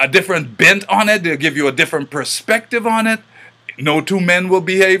bent on it, they'll give you a different perspective on it. No two men will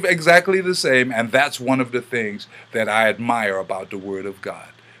behave exactly the same, and that's one of the things that I admire about the Word of God.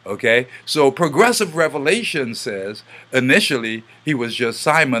 Okay, so progressive revelation says initially he was just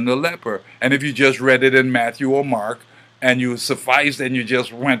Simon the leper, and if you just read it in Matthew or Mark and you sufficed and you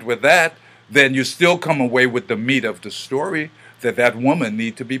just went with that, then you still come away with the meat of the story that woman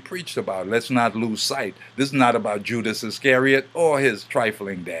need to be preached about. Let's not lose sight. This is not about Judas Iscariot or his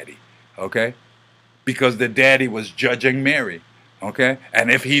trifling daddy, okay? Because the daddy was judging Mary. Okay,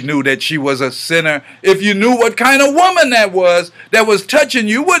 and if he knew that she was a sinner, if you knew what kind of woman that was touching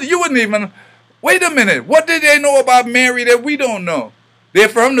you, you wouldn't even, wait a minute, what did they know about Mary that we don't know? They're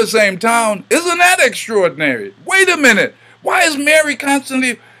from the same town. Isn't that extraordinary? Wait a minute, why is Mary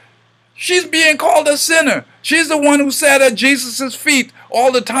constantly, she's being called a sinner. She's the one who sat at Jesus' feet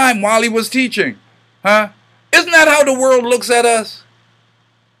all the time while he was teaching. Huh? Isn't that how the world looks at us?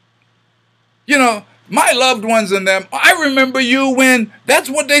 You know, my loved ones and them, I remember you when, that's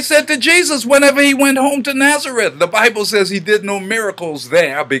what they said to Jesus whenever he went home to Nazareth. The Bible says he did no miracles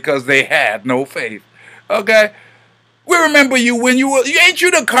there because they had no faith. Okay? We remember you when ain't you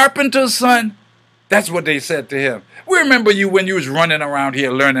the carpenter's son? That's what they said to him. We remember you when you was running around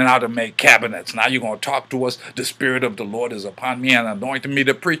here learning how to make cabinets. Now you're going to talk to us. The Spirit of the Lord is upon me and anointed me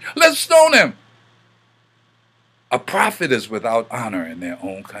to preach. Let's stone him. A prophet is without honor in their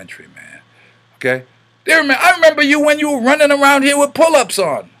own country, man. Okay? I remember you when you were running around here with pull-ups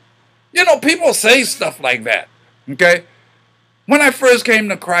on. You know, people say stuff like that. Okay? When I first came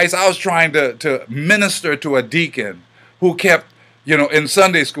to Christ, I was trying to minister to a deacon who kept, in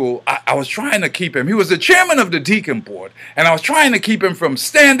Sunday school, I was trying to keep him. He was the chairman of the deacon board, and I was trying to keep him from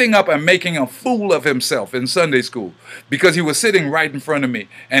standing up and making a fool of himself in Sunday school because he was sitting right in front of me,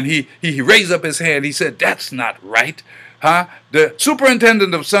 and he raised up his hand. He said, "That's not right." Huh? The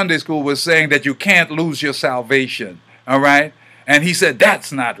superintendent of Sunday school was saying that you can't lose your salvation. All right? And he said,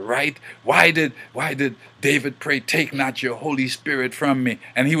 that's not right. Why did David pray, take not your Holy Spirit from me?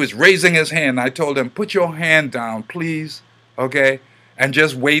 And he was raising his hand. I told him, put your hand down, please. Okay? And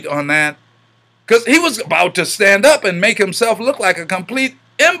just wait on that. Because he was about to stand up and make himself look like a complete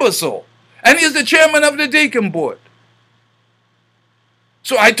imbecile. And he's the chairman of the deacon board.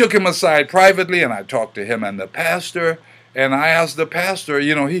 So I took him aside privately and I talked to him and the pastor. And I asked the pastor,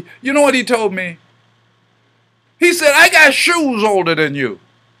 you know what he told me? He said, I got shoes older than you.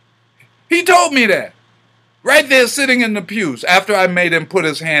 He told me that. Right there sitting in the pews after I made him put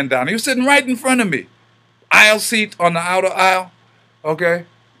his hand down. He was sitting right in front of me. Aisle seat on the outer aisle. Okay?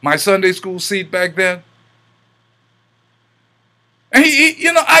 My Sunday school seat back then. And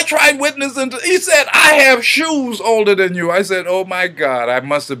I tried witnessing. He said, I have shoes older than you. I said, oh my God, I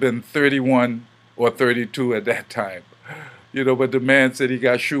must have been 31 or 32 at that time. But the man said he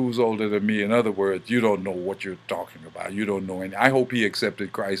got shoes older than me. In other words, you don't know what you're talking about. You don't know any. I hope he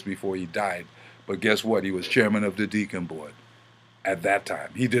accepted Christ before he died. But guess what? He was chairman of the deacon board at that time.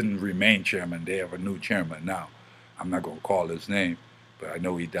 He didn't remain chairman. They have a new chairman now. I'm not going to call his name, but I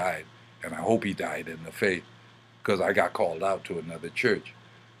know he died. And I hope he died in the faith because I got called out to another church.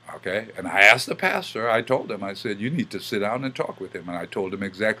 Okay? And I asked the pastor. I told him, I said, you need to sit down and talk with him. And I told him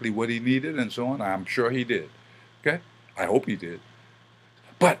exactly what he needed and so on. I'm sure he did. Okay? I hope he did.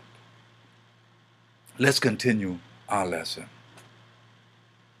 But Let's continue our lesson.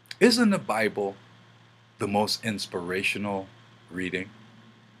 Isn't the Bible the most inspirational reading?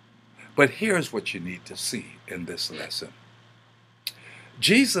 But here's what you need to see in this lesson.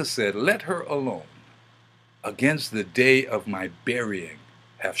 Jesus said, "Let her alone. Against the day of my burying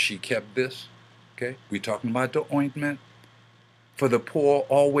hath she kept this." Okay, we talking about the ointment. For the poor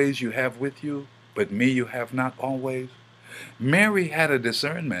always you have with you, but me you have not always. Mary had a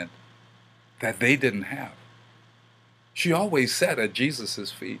discernment that they didn't have. She always sat at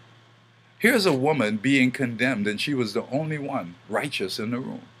Jesus' feet. Here's a woman being condemned, and she was the only one righteous in the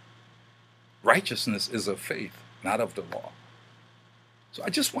room. Righteousness is of faith, not of the law. So I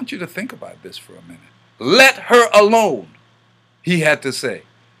just want you to think about this for a minute. Let her alone, he had to say.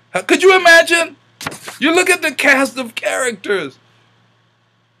 Could you imagine? You look at the cast of characters.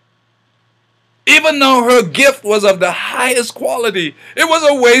 Even though her gift was of the highest quality, it was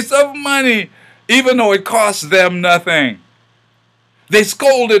a waste of money, even though it cost them nothing. They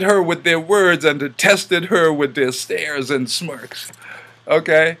scolded her with their words and detested her with their stares and smirks.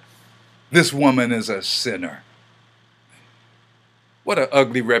 Okay? This woman is a sinner. What an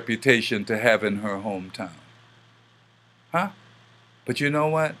ugly reputation to have in her hometown. Huh? But you know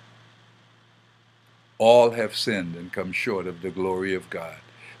what? All have sinned and come short of the glory of God.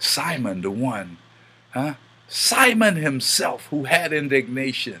 Simon, the one, Simon himself, who had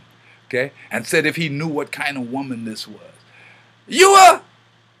indignation, okay, and said if he knew what kind of woman this was. You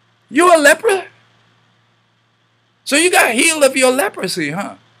a leper? So you got healed of your leprosy,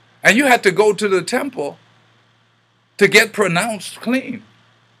 huh? And you had to go to the temple to get pronounced clean.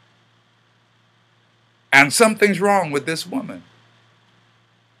 And something's wrong with this woman.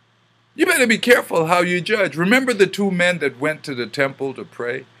 You better be careful how you judge. Remember the two men that went to the temple to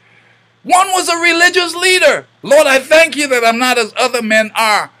pray? One was a religious leader. Lord, I thank you that I'm not as other men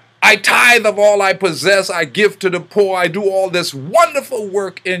are. I tithe of all I possess. I give to the poor. I do all this wonderful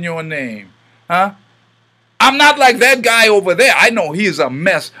work in your name. Huh? I'm not like that guy over there. I know he's a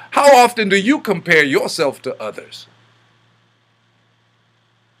mess. How often do you compare yourself to others?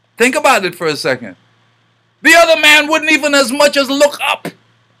 Think about it for a second. The other man wouldn't even as much as look up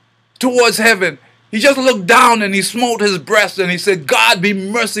towards heaven. He just looked down and he smote his breast and he said, God, be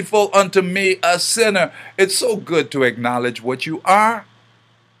merciful unto me, a sinner. It's so good to acknowledge what you are.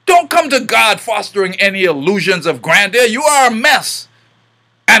 Don't come to God fostering any illusions of grandeur. You are a mess.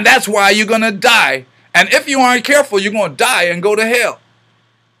 And that's why you're going to die. And if you aren't careful, you're going to die and go to hell.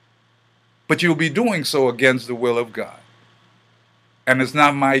 But you'll be doing so against the will of God. And it's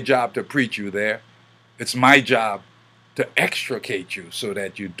not my job to preach you there. It's my job to extricate you so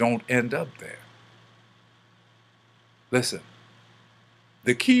that you don't end up there. Listen,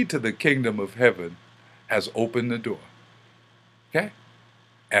 the key to the kingdom of heaven has opened the door. Okay?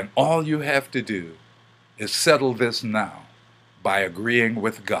 And all you have to do is settle this now by agreeing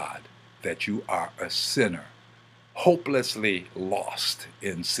with God that you are a sinner, hopelessly lost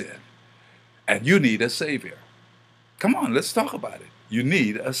in sin. And you need a Savior. Come on, let's talk about it. You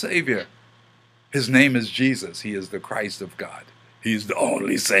need a Savior. His name is Jesus. He is the Christ of God. He's the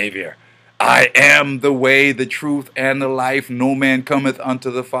only Savior. I am the way, the truth, and the life. No man cometh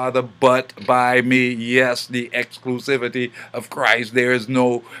unto the Father but by me. Yes, the exclusivity of Christ. There is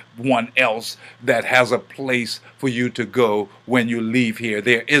no one else that has a place for you to go when you leave here.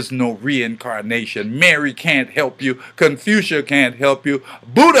 There is no reincarnation. Mary can't help you. Confucius can't help you.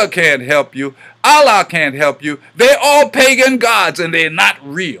 Buddha can't help you. Allah can't help you. They're all pagan gods and they're not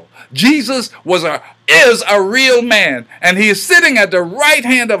real. Jesus is a real man, and he is sitting at the right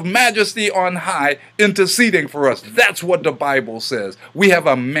hand of majesty on high, interceding for us. That's what the Bible says. We have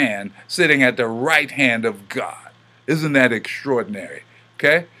a man sitting at the right hand of God. Isn't that extraordinary?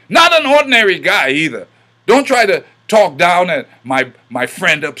 Okay? Not an ordinary guy either. Don't try to talk down at my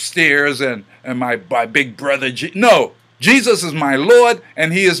friend upstairs and my big brother. No, Jesus is my Lord,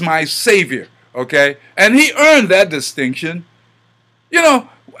 and he is my Savior. Okay? And he earned that distinction. You know,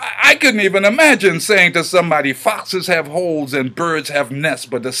 I couldn't even imagine saying to somebody, foxes have holes and birds have nests,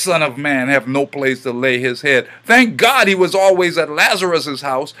 but the Son of Man have no place to lay his head. Thank God he was always at Lazarus'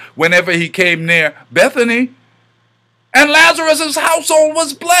 house whenever he came near Bethany. And Lazarus' household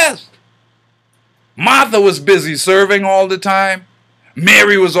was blessed. Martha was busy serving all the time.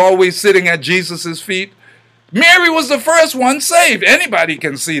 Mary was always sitting at Jesus' feet. Mary was the first one saved. Anybody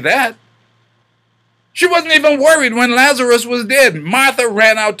can see that. She wasn't even worried when Lazarus was dead. Martha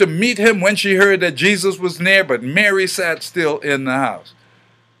ran out to meet him when she heard that Jesus was near, but Mary sat still in the house.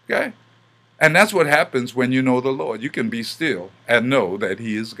 Okay? And that's what happens when you know the Lord. You can be still and know that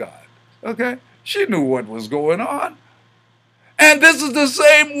he is God. Okay? She knew what was going on. And this is the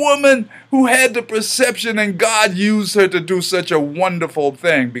same woman who had the perception, and God used her to do such a wonderful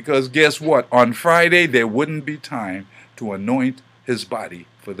thing, because guess what? On Friday, there wouldn't be time to anoint his body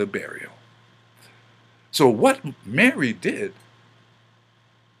for the burial. So what Mary did,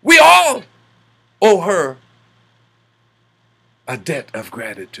 we all owe her a debt of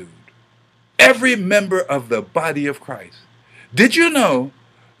gratitude. Every member of the body of Christ. Did you know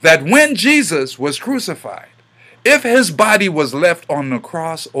that when Jesus was crucified, if his body was left on the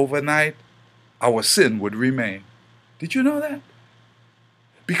cross overnight, our sin would remain? Did you know that?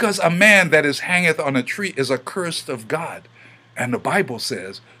 Because a man that is hangeth on a tree is accursed of God. And the Bible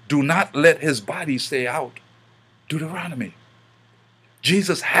says, do not let his body stay out. Deuteronomy.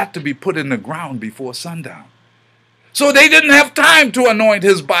 Jesus had to be put in the ground before sundown. So they didn't have time to anoint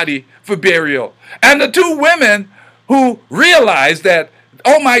his body for burial. And the two women who realized that,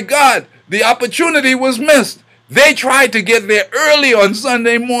 oh my God, the opportunity was missed, they tried to get there early on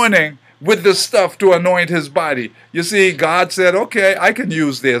Sunday morning with the stuff to anoint his body. You see, God said, okay, I can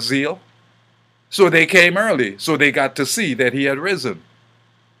use their zeal. So they came early, so they got to see that he had risen.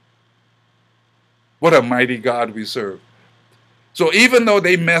 What a mighty God we serve. So even though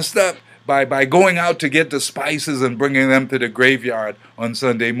they messed up by going out to get the spices and bringing them to the graveyard on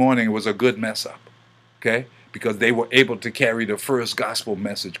Sunday morning, it was a good mess up, okay? Because they were able to carry the first gospel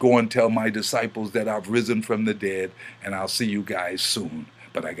message. Go and tell my disciples that I've risen from the dead, and I'll see you guys soon.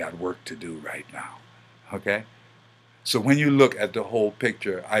 But I got work to do right now, okay? So when you look at the whole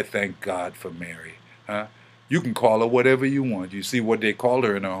picture, I thank God for Mary. You can call her whatever you want. You see what they called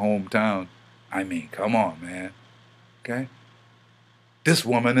her in her hometown. I mean, come on, man, okay? This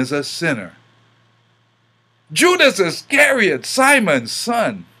woman is a sinner. Judas Iscariot, Simon's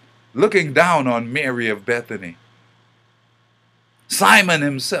son, looking down on Mary of Bethany. Simon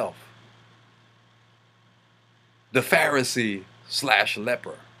himself, the Pharisee /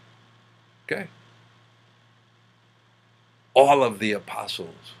 leper. Okay? All of the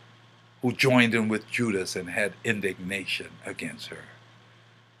apostles who joined in with Judas and had indignation against her.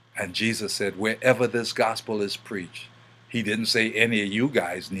 And Jesus said, wherever this gospel is preached, he didn't say any of you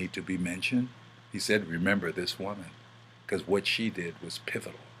guys need to be mentioned. He said, remember this woman, because what she did was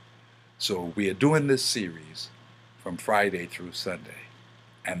pivotal. So we are doing this series from Friday through Sunday.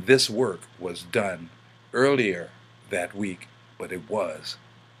 And this work was done earlier that week, but it was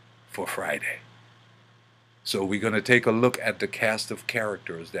for Friday. So we're going to take a look at the cast of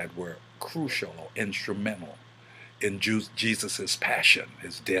characters that were crucial or instrumental in Jesus' passion,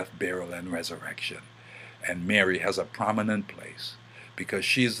 his death, burial, and resurrection. And Mary has a prominent place because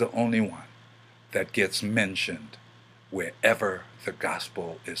she's the only one that gets mentioned wherever the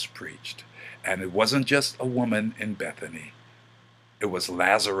gospel is preached. And it wasn't just a woman in Bethany. It was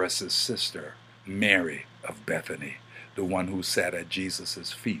Lazarus' sister, Mary of Bethany, the one who sat at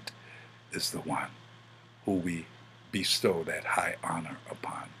Jesus' feet, is the one who we bestow that high honor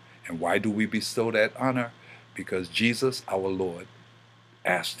upon. And why do we bestow that honor? Because Jesus, our Lord,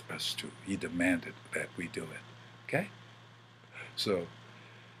 asked us to. He demanded that we do it. Okay? So,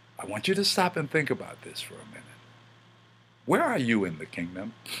 I want you to stop and think about this for a minute. Where are you in the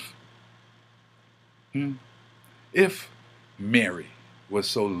kingdom? If Mary was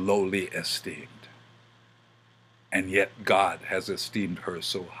so lowly esteemed, and yet God has esteemed her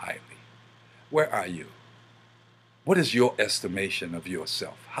so highly, where are you? What is your estimation of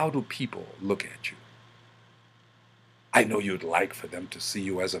yourself? How do people look at you? I know you'd like for them to see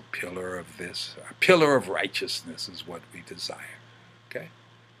you as a pillar of this. A pillar of righteousness is what we desire. Okay?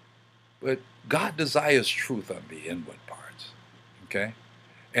 But God desires truth on the inward parts. Okay?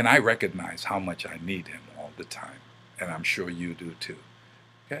 And I recognize how much I need him all the time. And I'm sure you do too.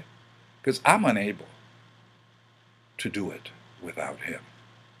 Okay? Because I'm unable to do it without him.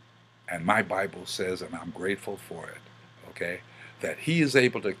 And my Bible says, and I'm grateful for it, okay, that he is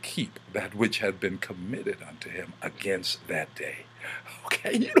able to keep that which had been committed unto him against that day.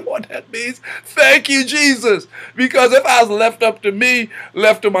 Okay, you know what that means? Thank you, Jesus. Because if I was left up to me,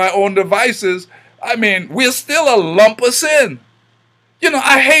 left to my own devices, I mean, we're still a lump of sin. You know,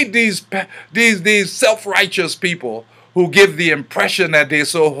 I hate these self-righteous people who give the impression that they're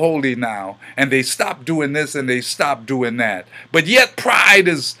so holy now, and they stop doing this and they stop doing that. But yet pride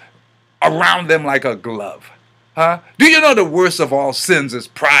is around them like a glove. Do you know the worst of all sins is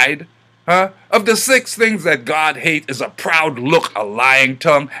pride? Of the 6 things that God hates is a proud look, a lying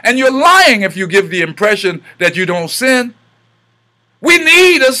tongue. And you're lying if you give the impression that you don't sin. We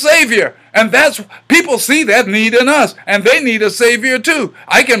need a Savior. And that's, people see that need in us. And they need a Savior too.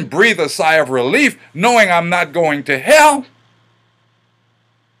 I can breathe a sigh of relief knowing I'm not going to hell.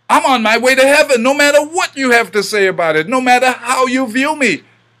 I'm on my way to heaven, no matter what you have to say about it, no matter how you view me.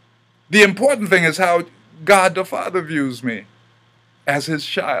 The important thing is how God the Father views me as his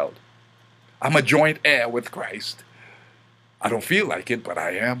child. I'm a joint heir with Christ. I don't feel like it, but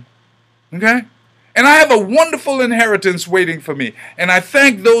I am. Okay? And I have a wonderful inheritance waiting for me. And I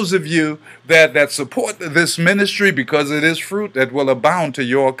thank those of you that support this ministry because it is fruit that will abound to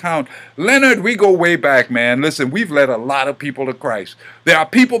your account. Leonard, we go way back, man. Listen, we've led a lot of people to Christ. There are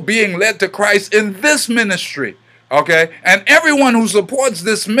people being led to Christ in this ministry. Okay? And everyone who supports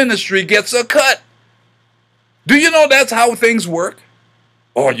this ministry gets a cut. Do you know that's how things work?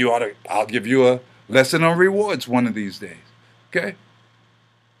 Or I'll give you a lesson on rewards one of these days. Okay?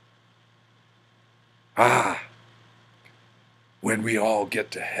 When we all get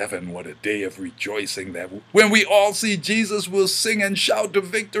to heaven, what a day of rejoicing that when we all see Jesus, we'll sing and shout to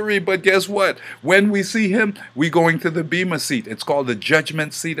victory. But guess what? When we see him, we're going to the Bema seat. It's called the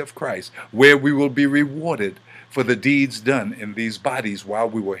judgment seat of Christ, where we will be rewarded for the deeds done in these bodies while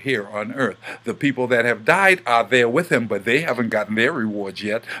we were here on earth. The people that have died are there with him, but they haven't gotten their rewards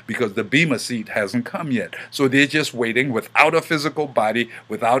yet because the Bema seat hasn't come yet. So they're just waiting without a physical body,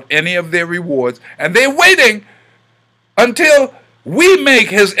 without any of their rewards, and they're waiting until we make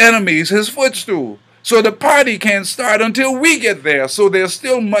his enemies his footstool. So the party can't start until we get there. So there's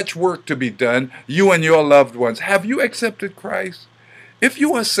still much work to be done, you and your loved ones. Have you accepted Christ? If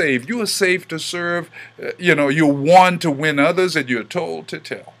you are saved to serve, you're warned to win others, and you're told to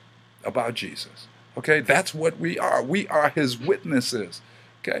tell about Jesus. Okay, that's what we are. We are his witnesses.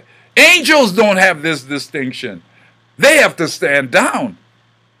 Okay, angels don't have this distinction. They have to stand down.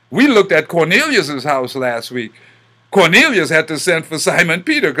 We looked at Cornelius's house last week. Cornelius had to send for Simon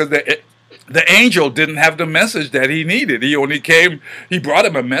Peter because the angel didn't have the message that he needed. He brought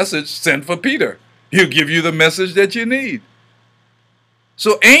him a message, send for Peter. He'll give you the message that you need.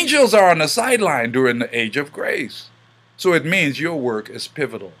 So angels are on the sideline during the age of grace. So it means your work is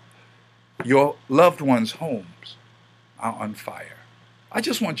pivotal. Your loved ones' homes are on fire. I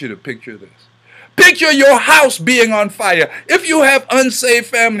just want you to picture this. Picture your house being on fire. If you have unsaved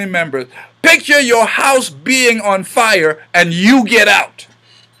family members, picture your house being on fire and you get out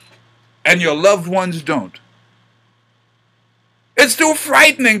and your loved ones don't. It's too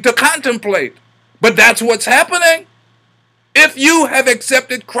frightening to contemplate, but that's what's happening. If you have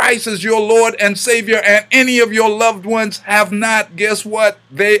accepted Christ as your Lord and Savior and any of your loved ones have not, guess what?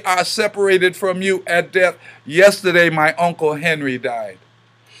 They are separated from you at death. Yesterday, my Uncle Henry died.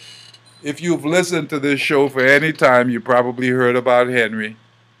 If you've listened to this show for any time, you probably heard about Henry.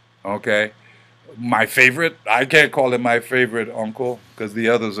 Okay? My favorite, I can't call him my favorite uncle because the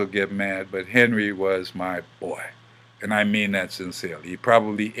others will get mad, but Henry was my boy. And I mean that sincerely. He's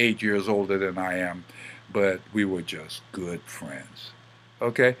probably 8 years older than I am, but we were just good friends.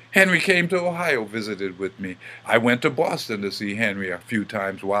 Okay? Henry came to Ohio, visited with me. I went to Boston to see Henry a few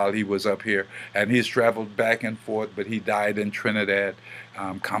times while he was up here, and he's traveled back and forth, but he died in Trinidad,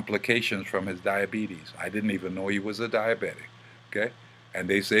 complications from his diabetes. I didn't even know he was a diabetic. Okay? And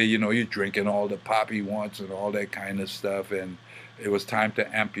they say, you're drinking all the pop he wants and all that kind of stuff, and it was time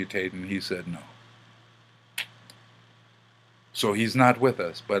to amputate, and he said no. So he's not with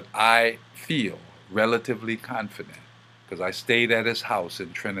us, but I feel relatively confident because I stayed at his house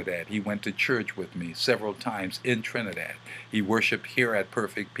in Trinidad. He went to church with me several times in Trinidad. He worshiped here at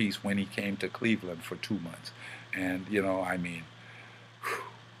Perfect Peace when he came to Cleveland for 2 months. And,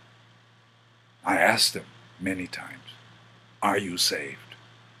 I asked him many times, are you saved?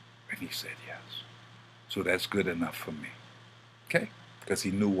 And he said yes. So that's good enough for me. Okay? Because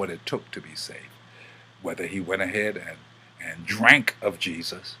he knew what it took to be saved. Whether he went ahead and drank of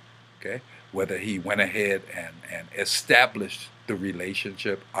Jesus, okay? Whether he went ahead and established the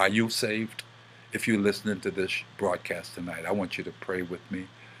relationship. Are you saved? If you're listening to this broadcast tonight, I want you to pray with me,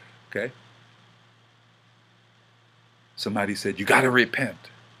 okay? Somebody said, you got to repent.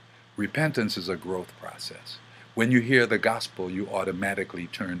 Repentance is a growth process. When you hear the gospel, you automatically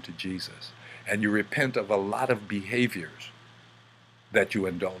turn to Jesus. And you repent of a lot of behaviors that you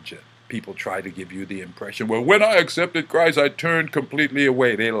indulge in. People try to give you the impression, well, when I accepted Christ, I turned completely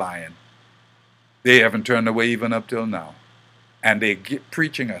away. They're lying. They haven't turned away even up till now. And they're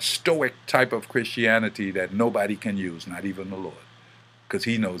preaching a stoic type of Christianity that nobody can use, not even the Lord, because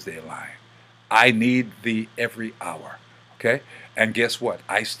he knows they're lying. I need thee every hour, okay? And guess what?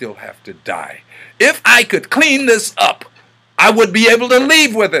 I still have to die. If I could clean this up, I would be able to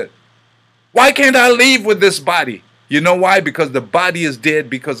leave with it. Why can't I leave with this body? You know why? Because the body is dead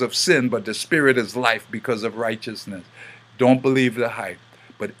because of sin, but the spirit is life because of righteousness. Don't believe the hype.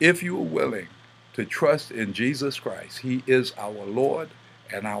 But if you are willing to trust in Jesus Christ, he is our Lord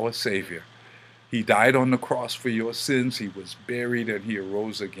and our Savior. He died on the cross for your sins. He was buried and he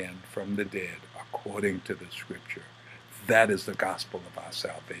arose again from the dead according to the scripture. That is the gospel of our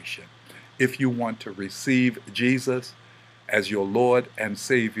salvation. If you want to receive Jesus as your Lord and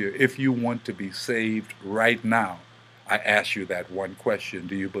Savior, if you want to be saved right now, I ask you that one question.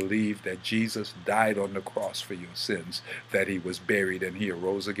 Do you believe that Jesus died on the cross for your sins, that he was buried and he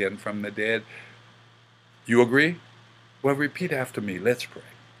arose again from the dead? You agree? Well, repeat after me. Let's pray.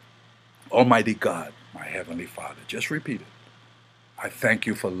 Almighty God, my Heavenly Father, just repeat it. I thank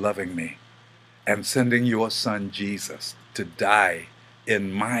you for loving me and sending your Son Jesus to die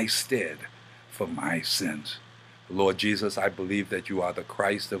in my stead for my sins. Lord Jesus, I believe that you are the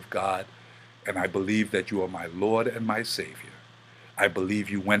Christ of God, and I believe that you are my Lord and my Savior. I believe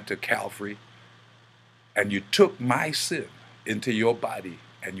you went to Calvary and you took my sin into your body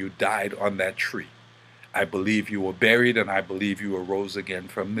and you died on that tree. I believe you were buried, and I believe you arose again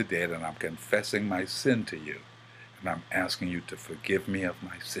from the dead, and I'm confessing my sin to you, and I'm asking you to forgive me of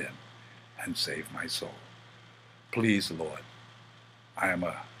my sin and save my soul. Please, Lord, I am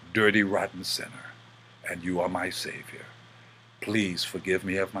a dirty, rotten sinner, and you are my Savior. Please forgive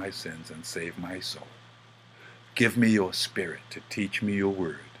me of my sins and save my soul. Give me your Spirit to teach me your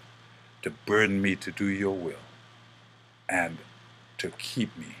word, to burden me to do your will, and to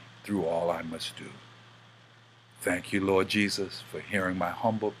keep me through all I must do. Thank you, Lord Jesus, for hearing my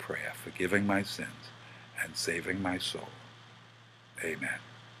humble prayer, forgiving my sins, and saving my soul. Amen.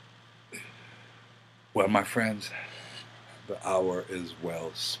 Well, my friends, the hour is well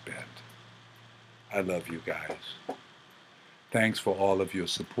spent. I love you guys. Thanks for all of your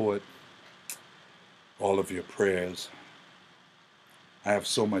support, all of your prayers. I have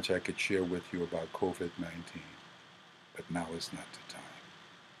so much I could share with you about COVID-19, but now is not the time.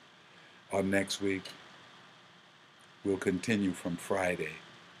 On next week, we'll continue from Friday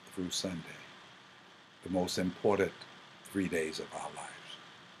through Sunday, the most important 3 days of our lives.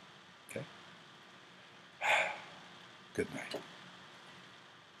 Okay? Good night.